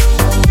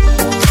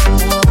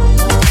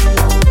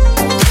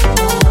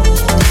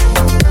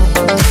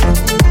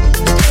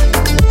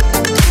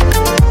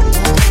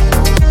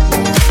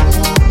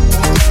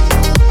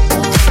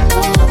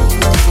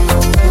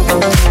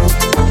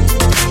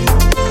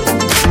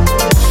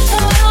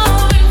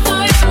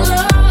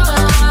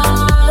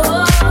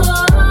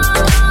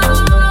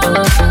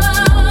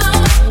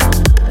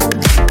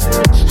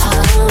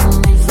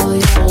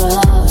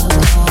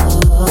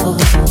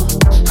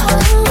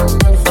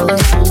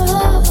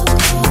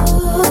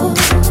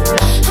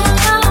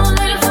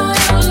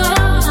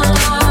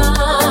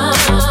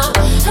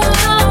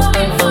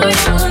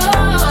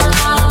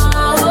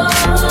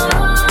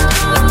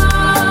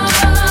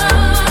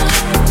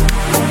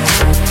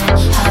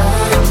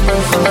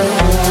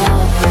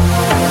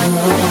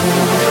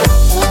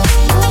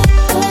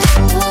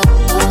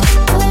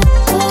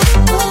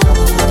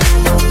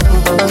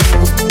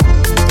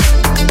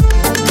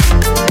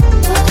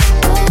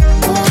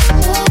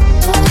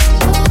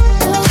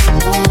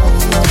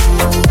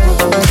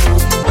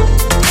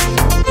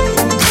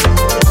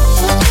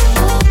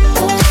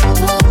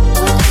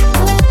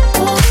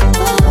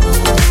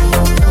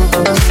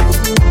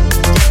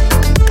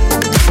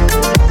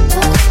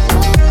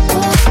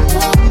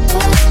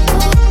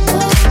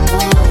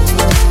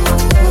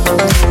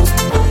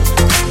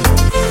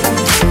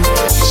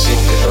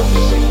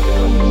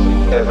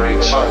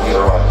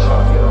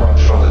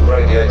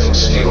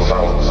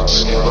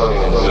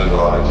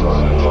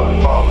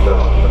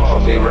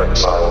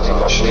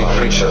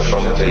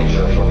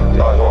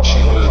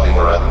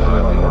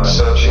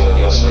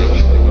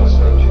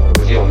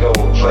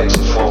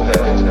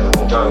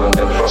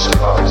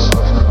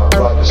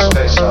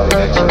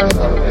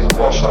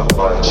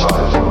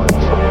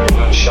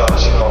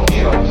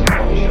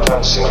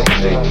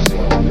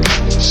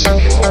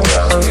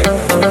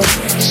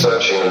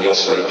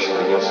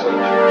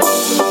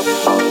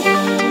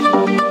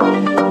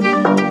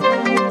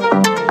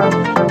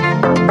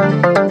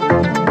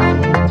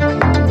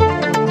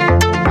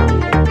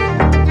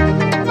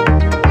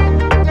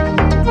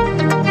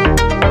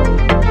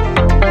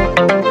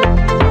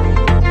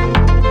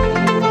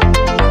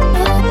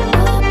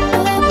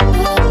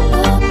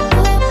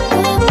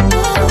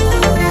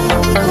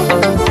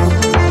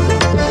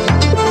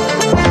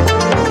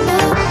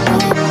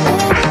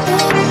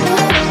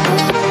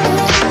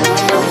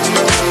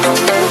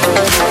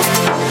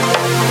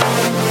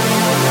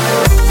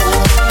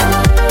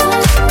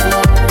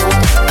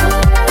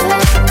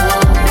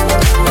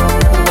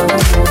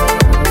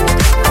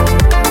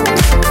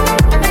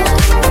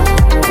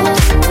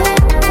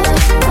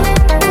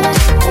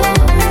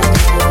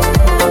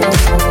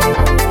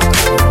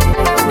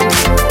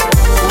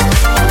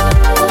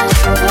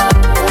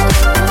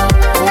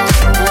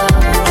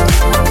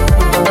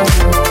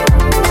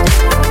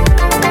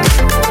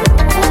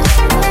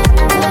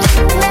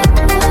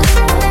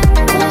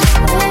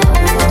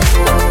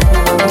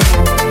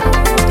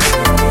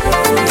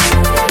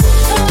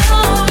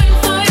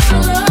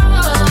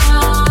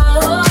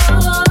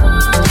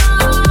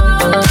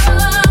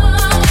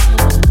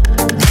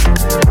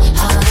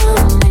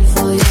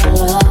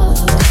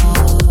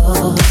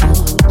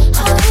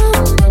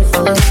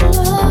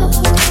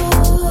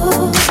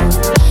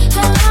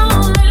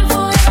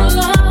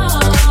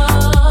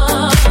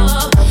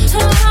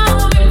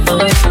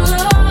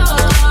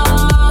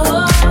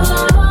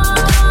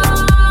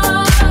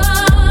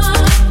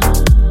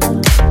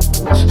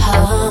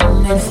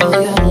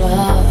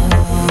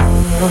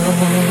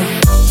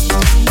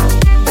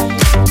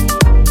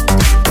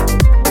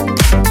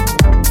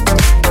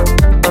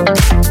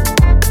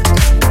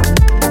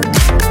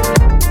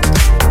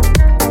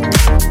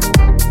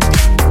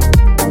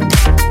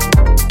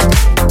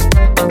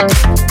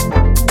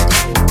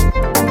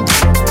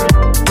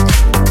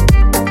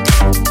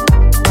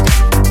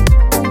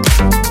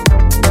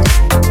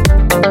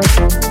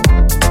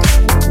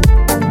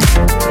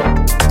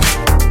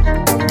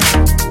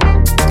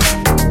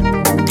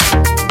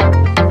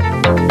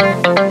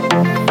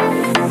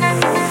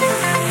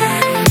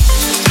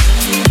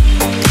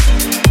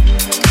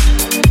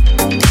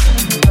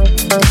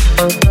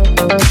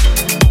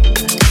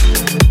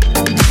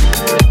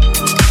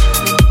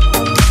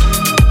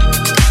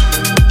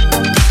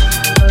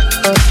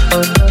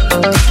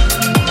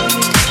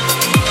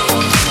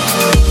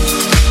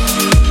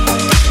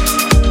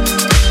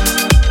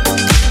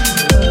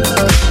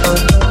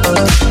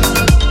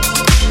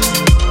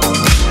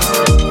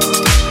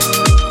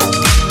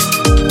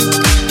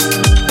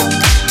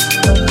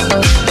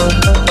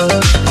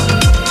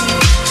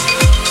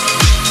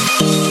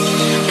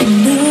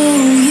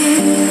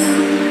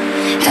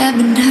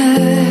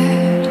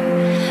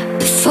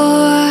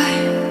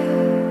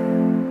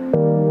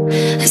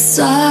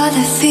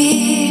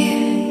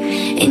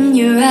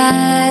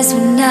 eyes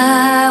when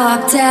I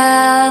walked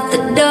out the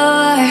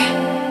door.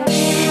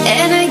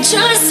 And I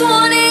just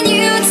wanted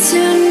you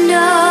to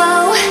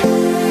know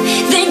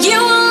that you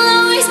will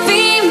always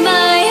be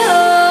my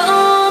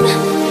home.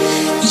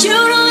 You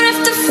don't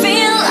have to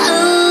feel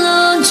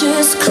alone,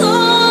 just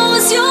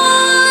close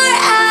your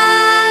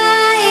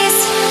eyes.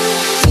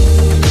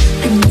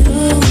 I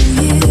know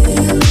you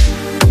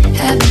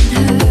haven't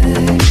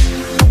heard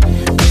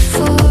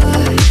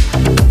before.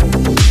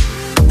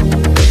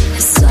 I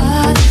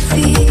saw the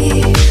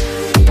fear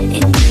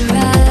in your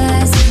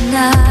eyes when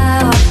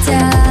I walked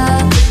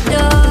out the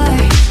door.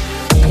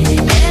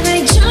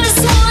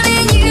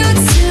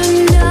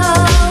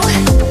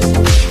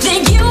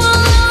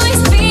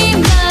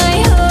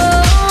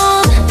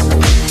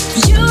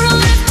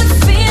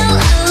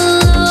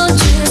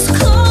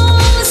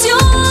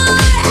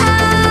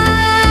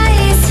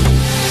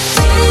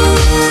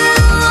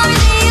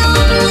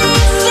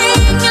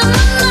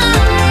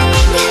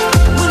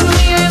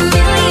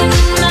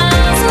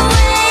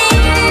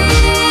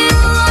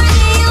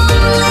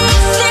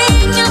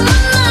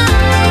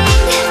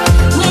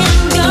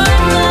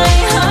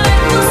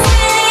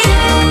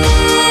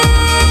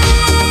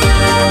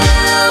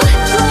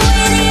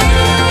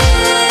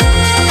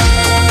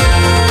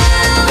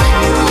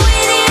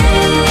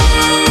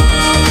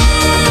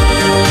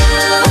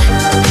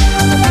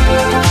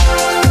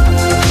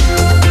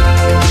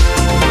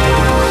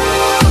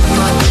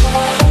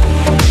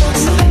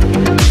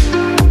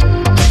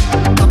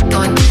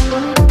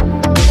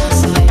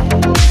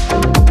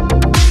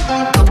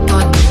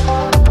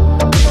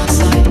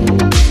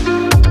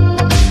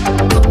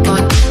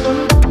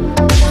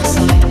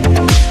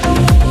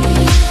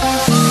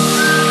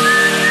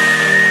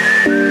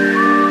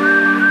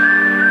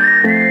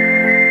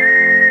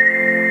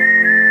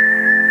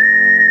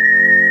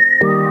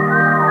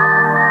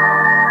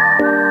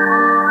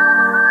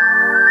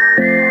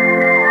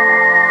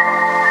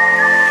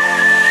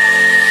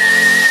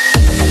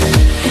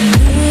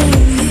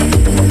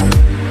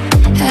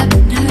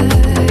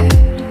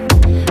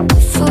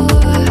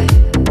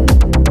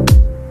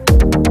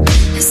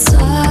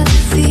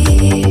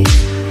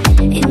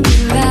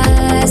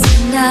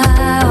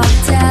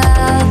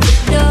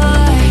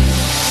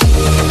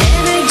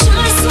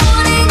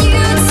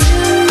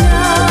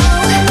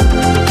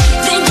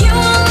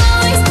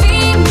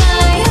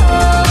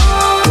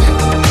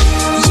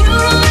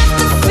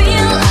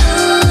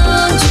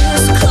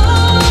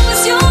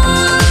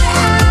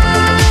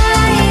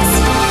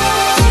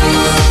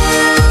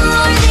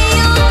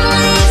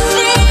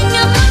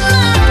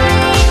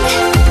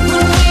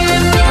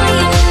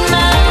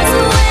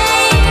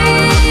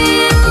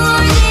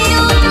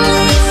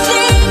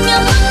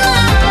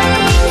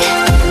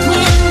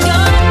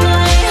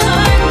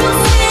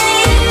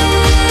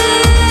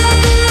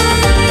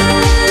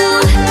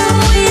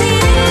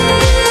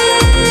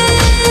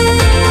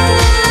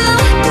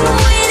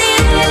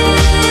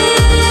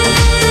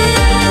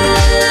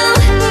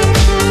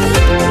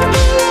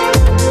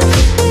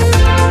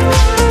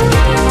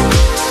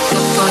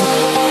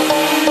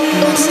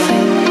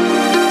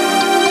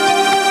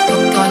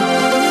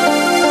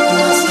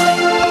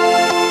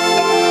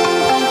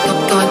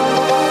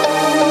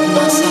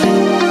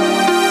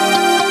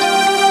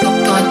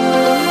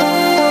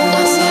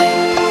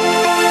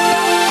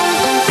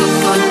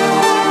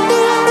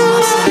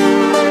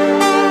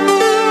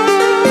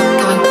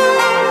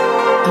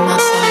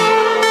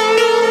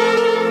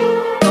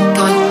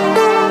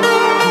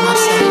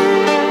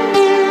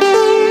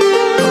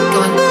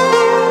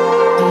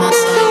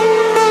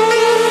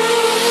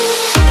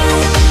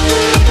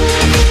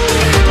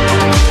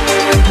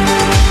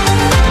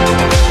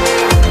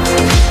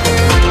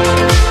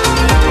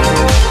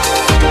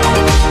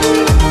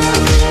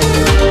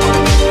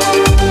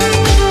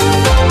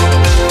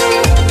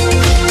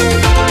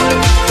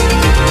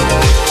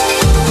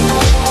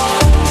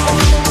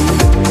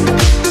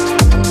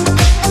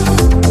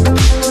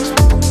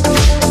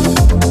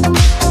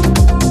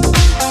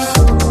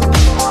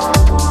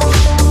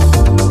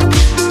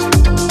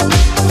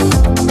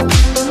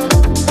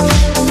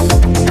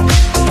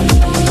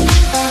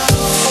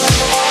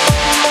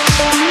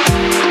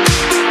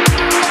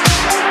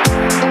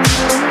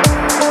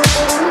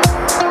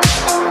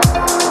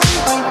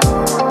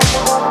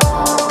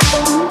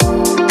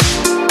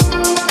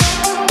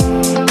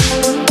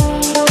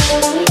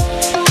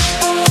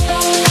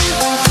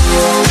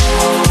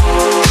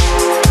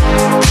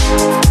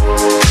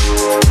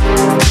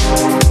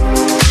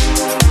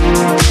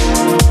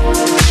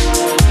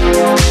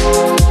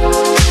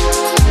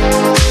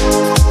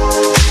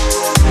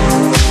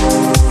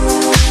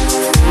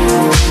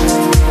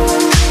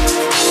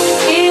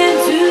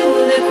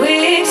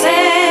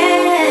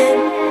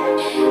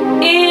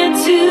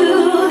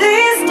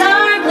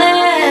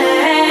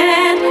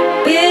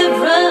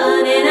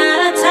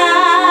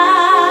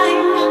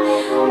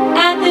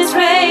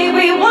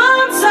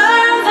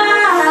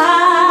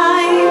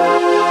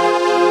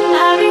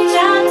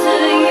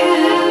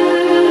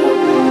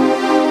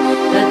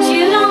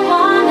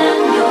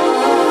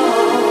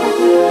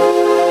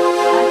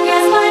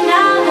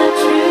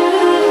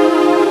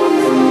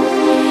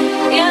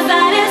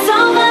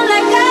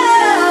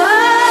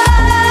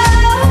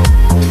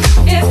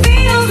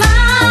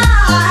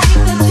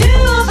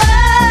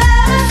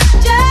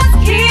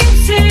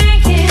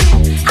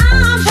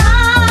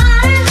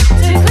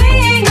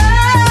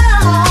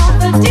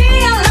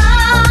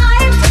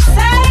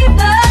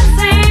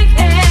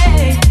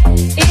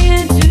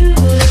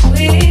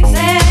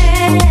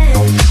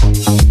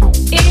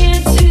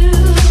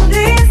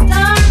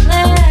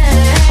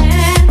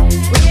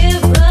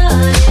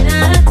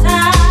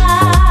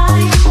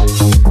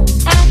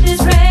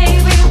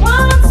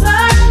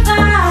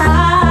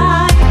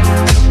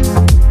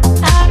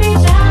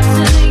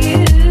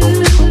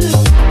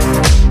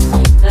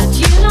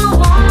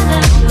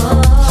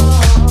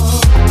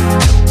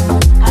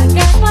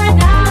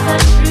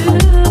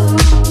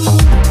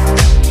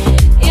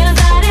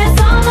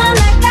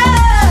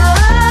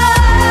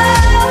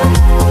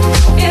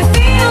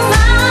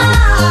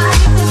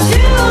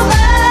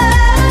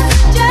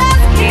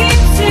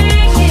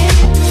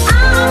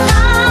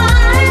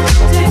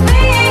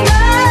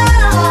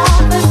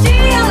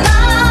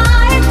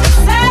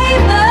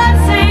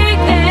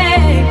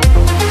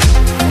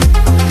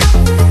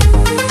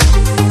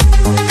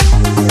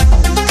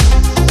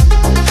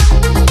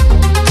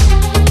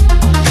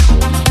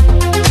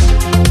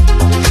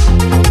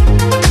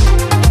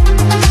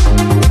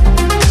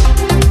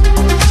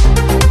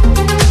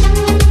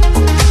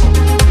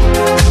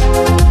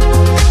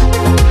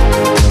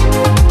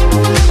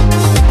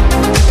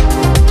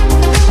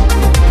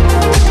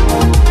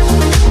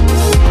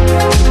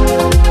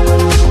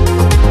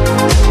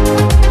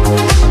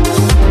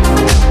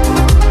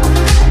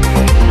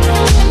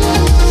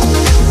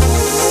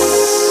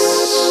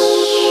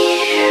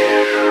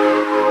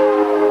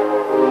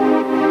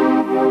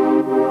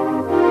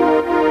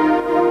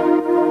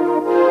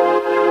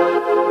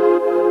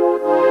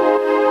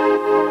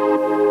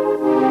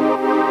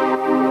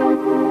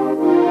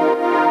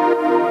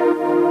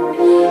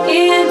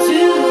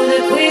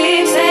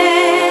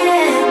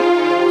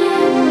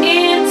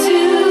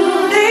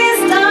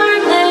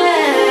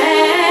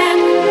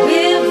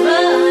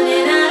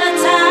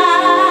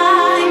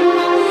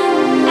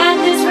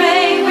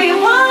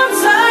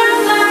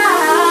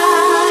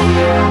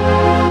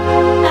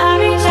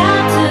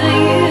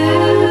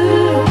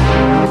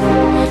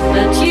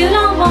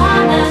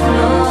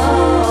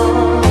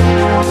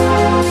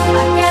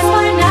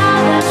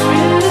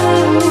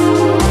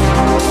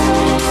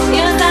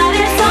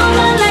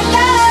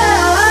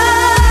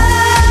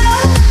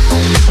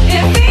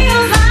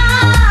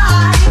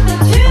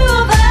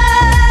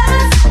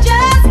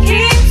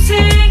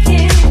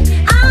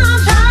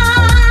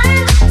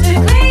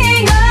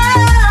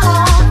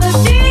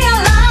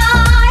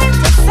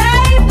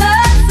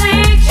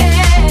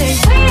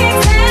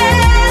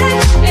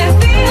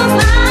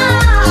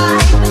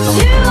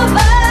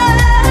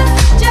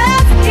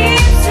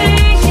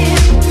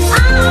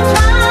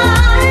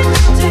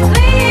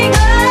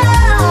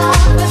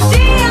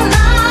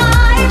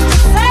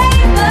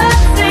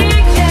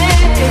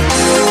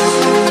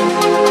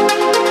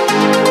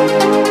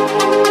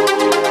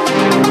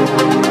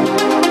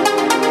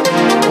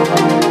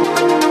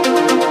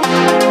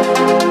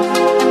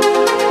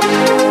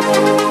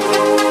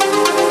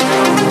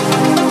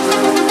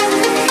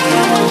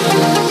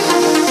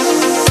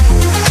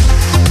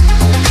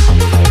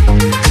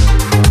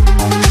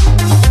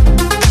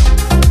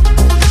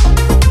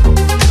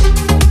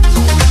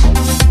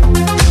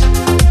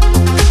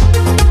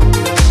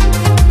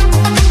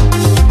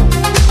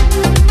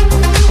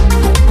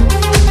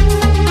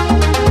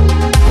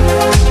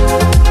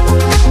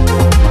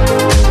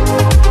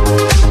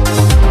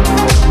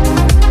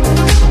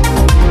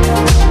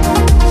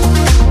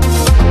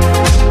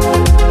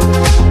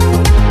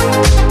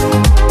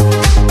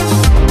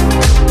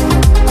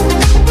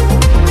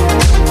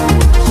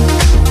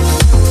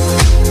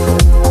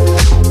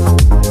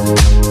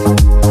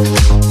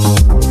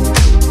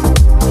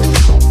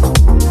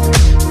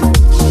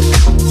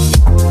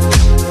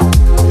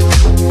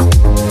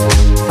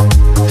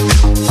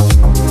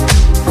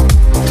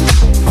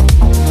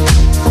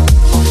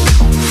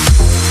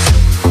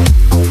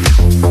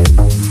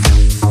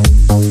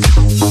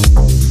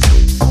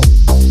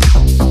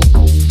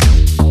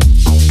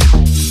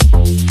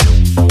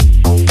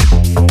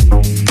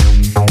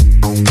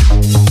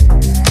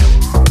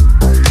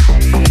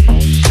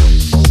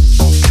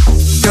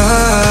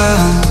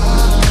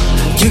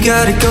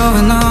 got it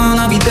going on,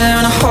 I'll be there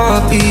in a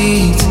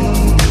heartbeat.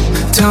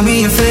 Tell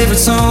me your favorite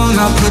song,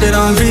 I'll put it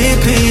on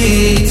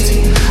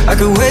repeat. I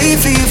could wait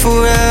for you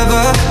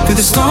forever, through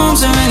the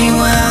storms or any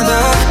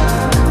weather.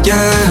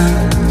 Yeah,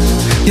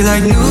 you're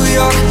like New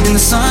York in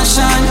the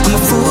sunshine. I'm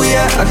a fool,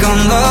 yeah, I got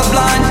love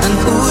blind. And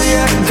ooh,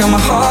 yeah, got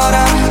my heart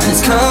out, and it's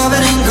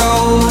covered in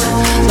gold.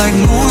 Like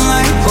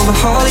moonlight over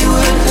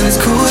Hollywood, and it's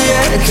cool,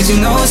 yeah, cause you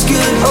know it's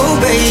good. Oh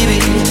baby,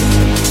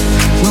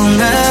 we'll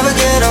never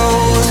get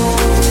old.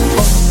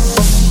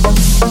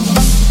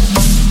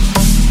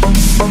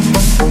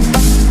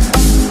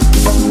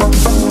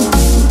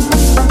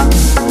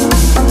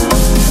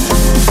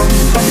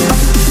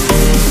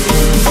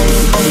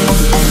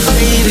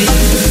 Baby,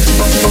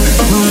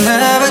 we'll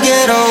never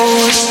get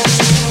old.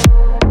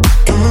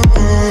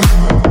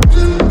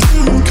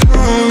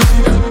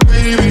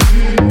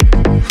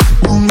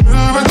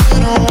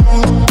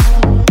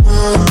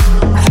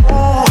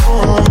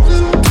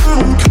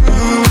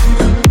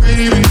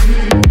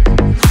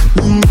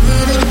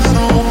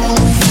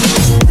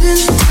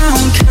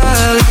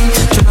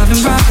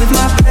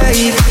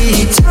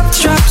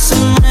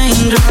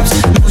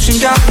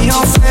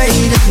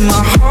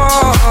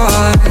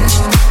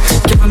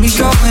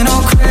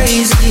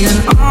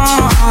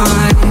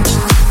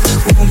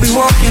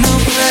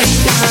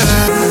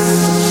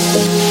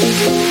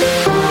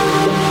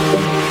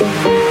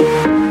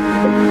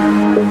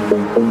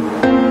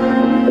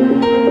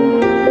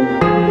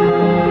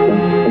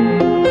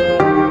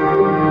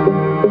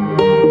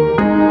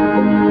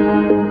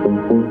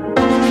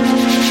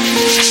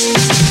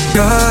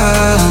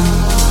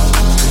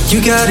 You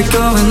got it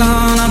going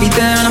on, I'll be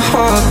there in a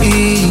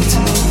heartbeat.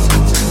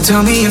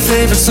 Tell me your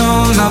favorite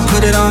song, I'll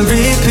put it on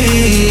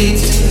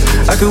repeat.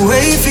 I could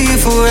wait for you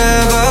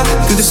forever,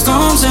 through the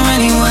storms or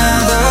any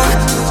weather.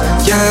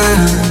 Yeah,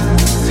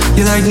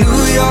 you're like New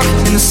York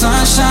in the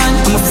sunshine.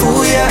 I'm a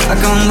fool, yeah, I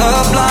got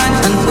love blind.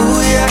 And ooh,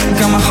 yeah,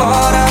 got my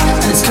heart out,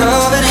 and it's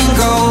covered in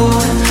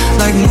gold.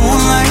 Like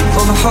moonlight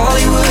over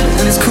Hollywood,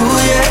 and it's cool,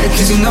 yeah,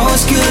 cause you know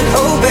it's good.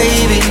 Oh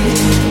baby,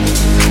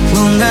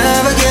 we'll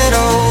never get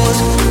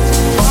old.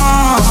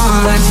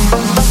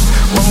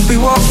 Won't be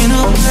walking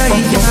away,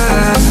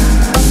 yeah.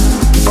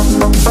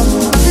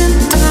 In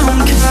down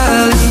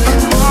Cali,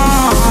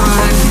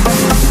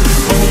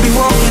 won't be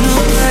walking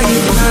away,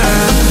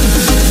 yeah.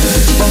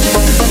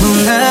 We'll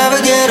never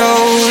get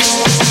old.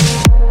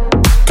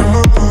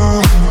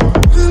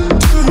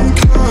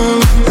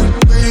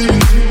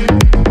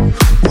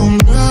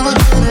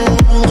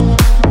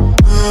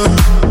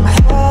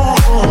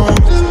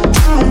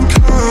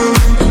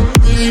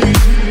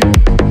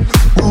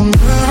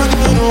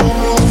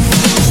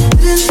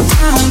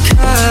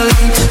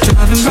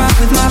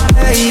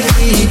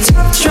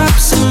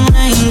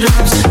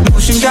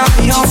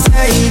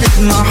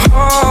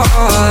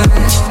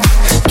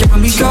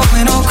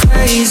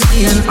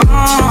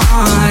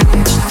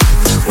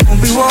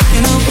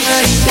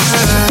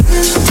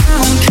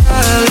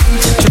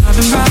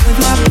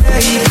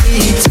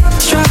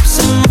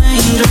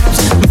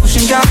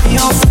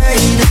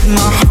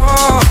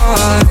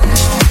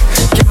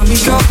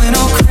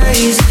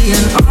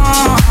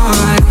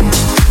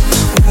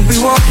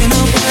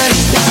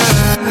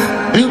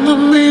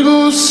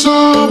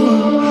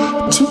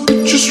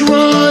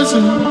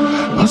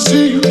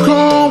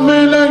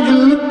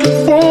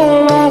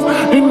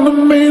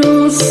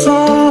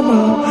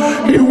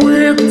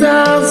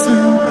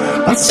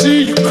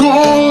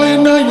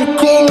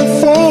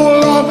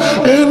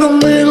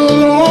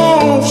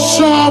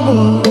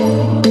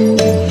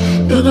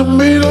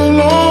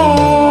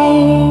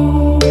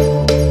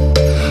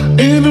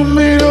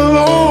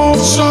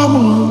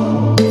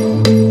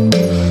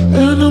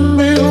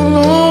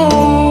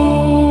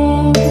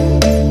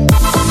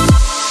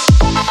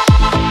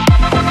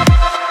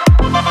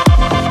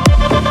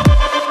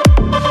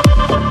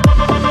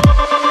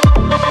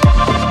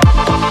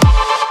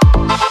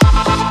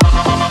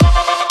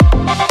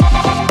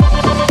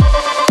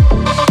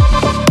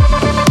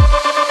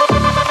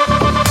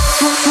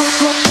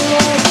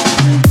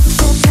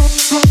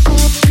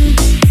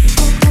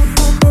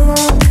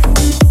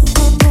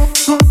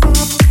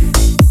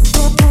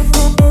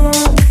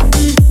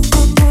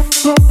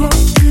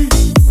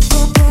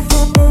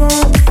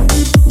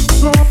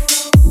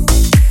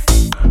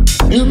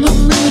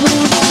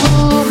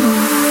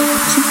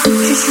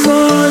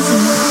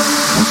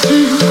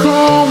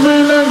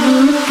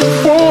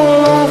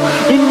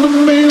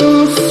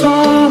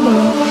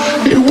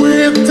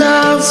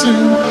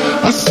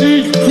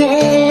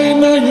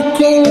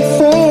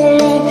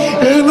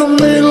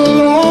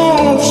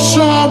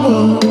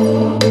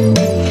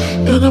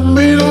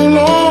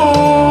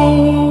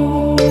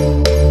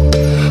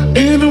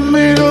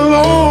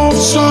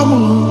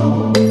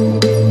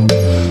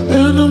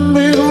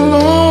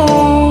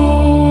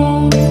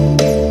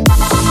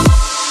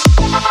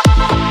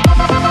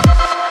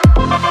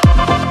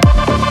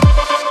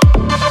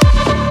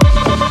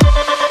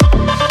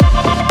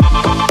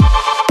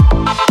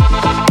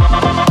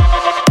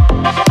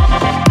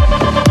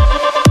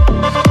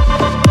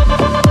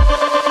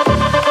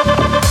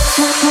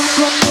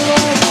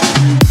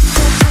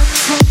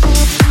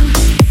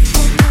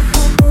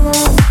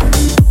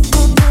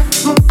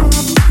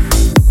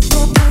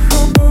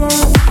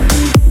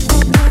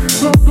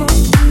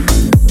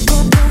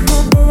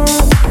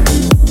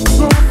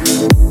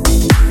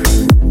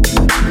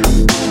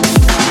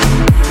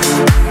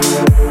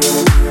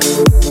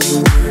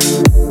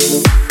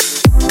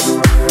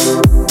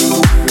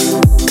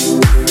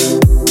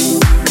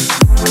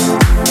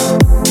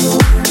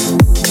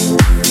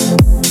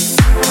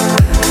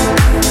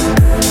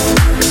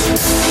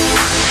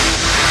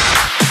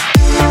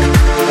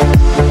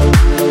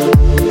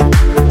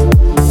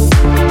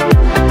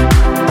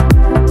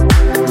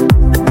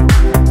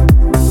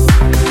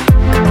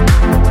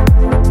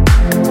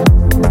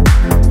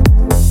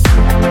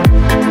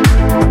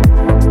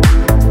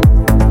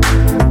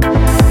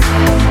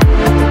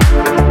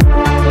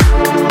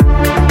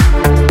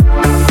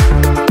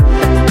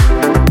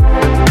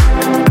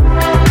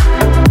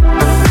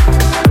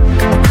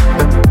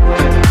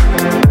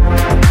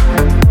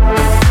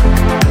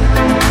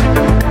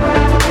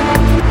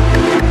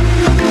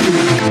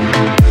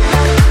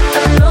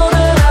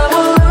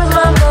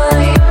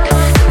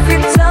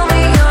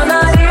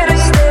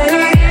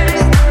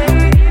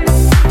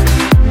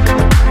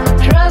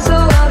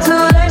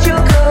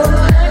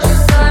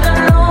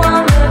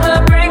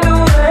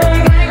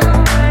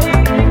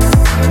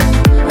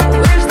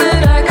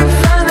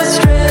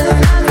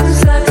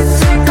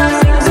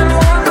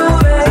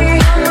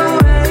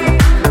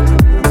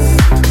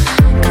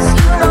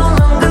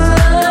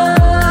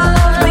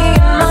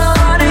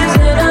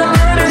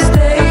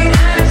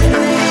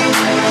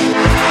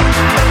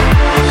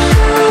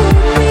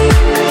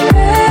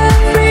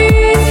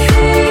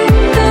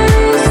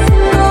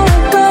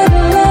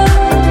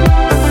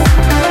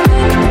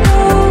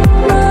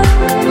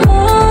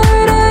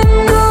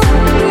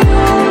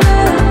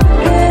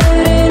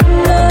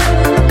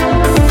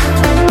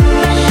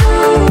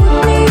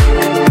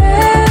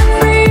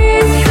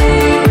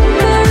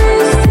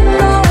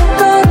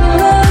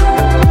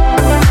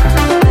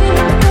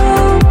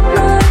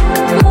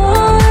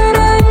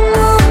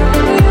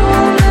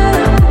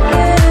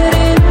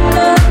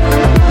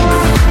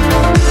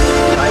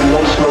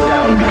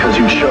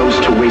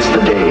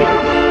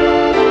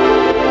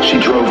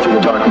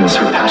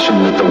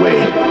 passion lit the way,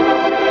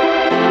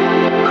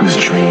 whose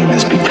dream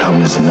has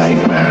become his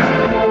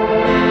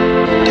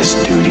nightmare, his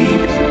duty,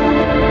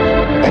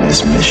 and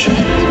his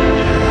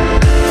mission.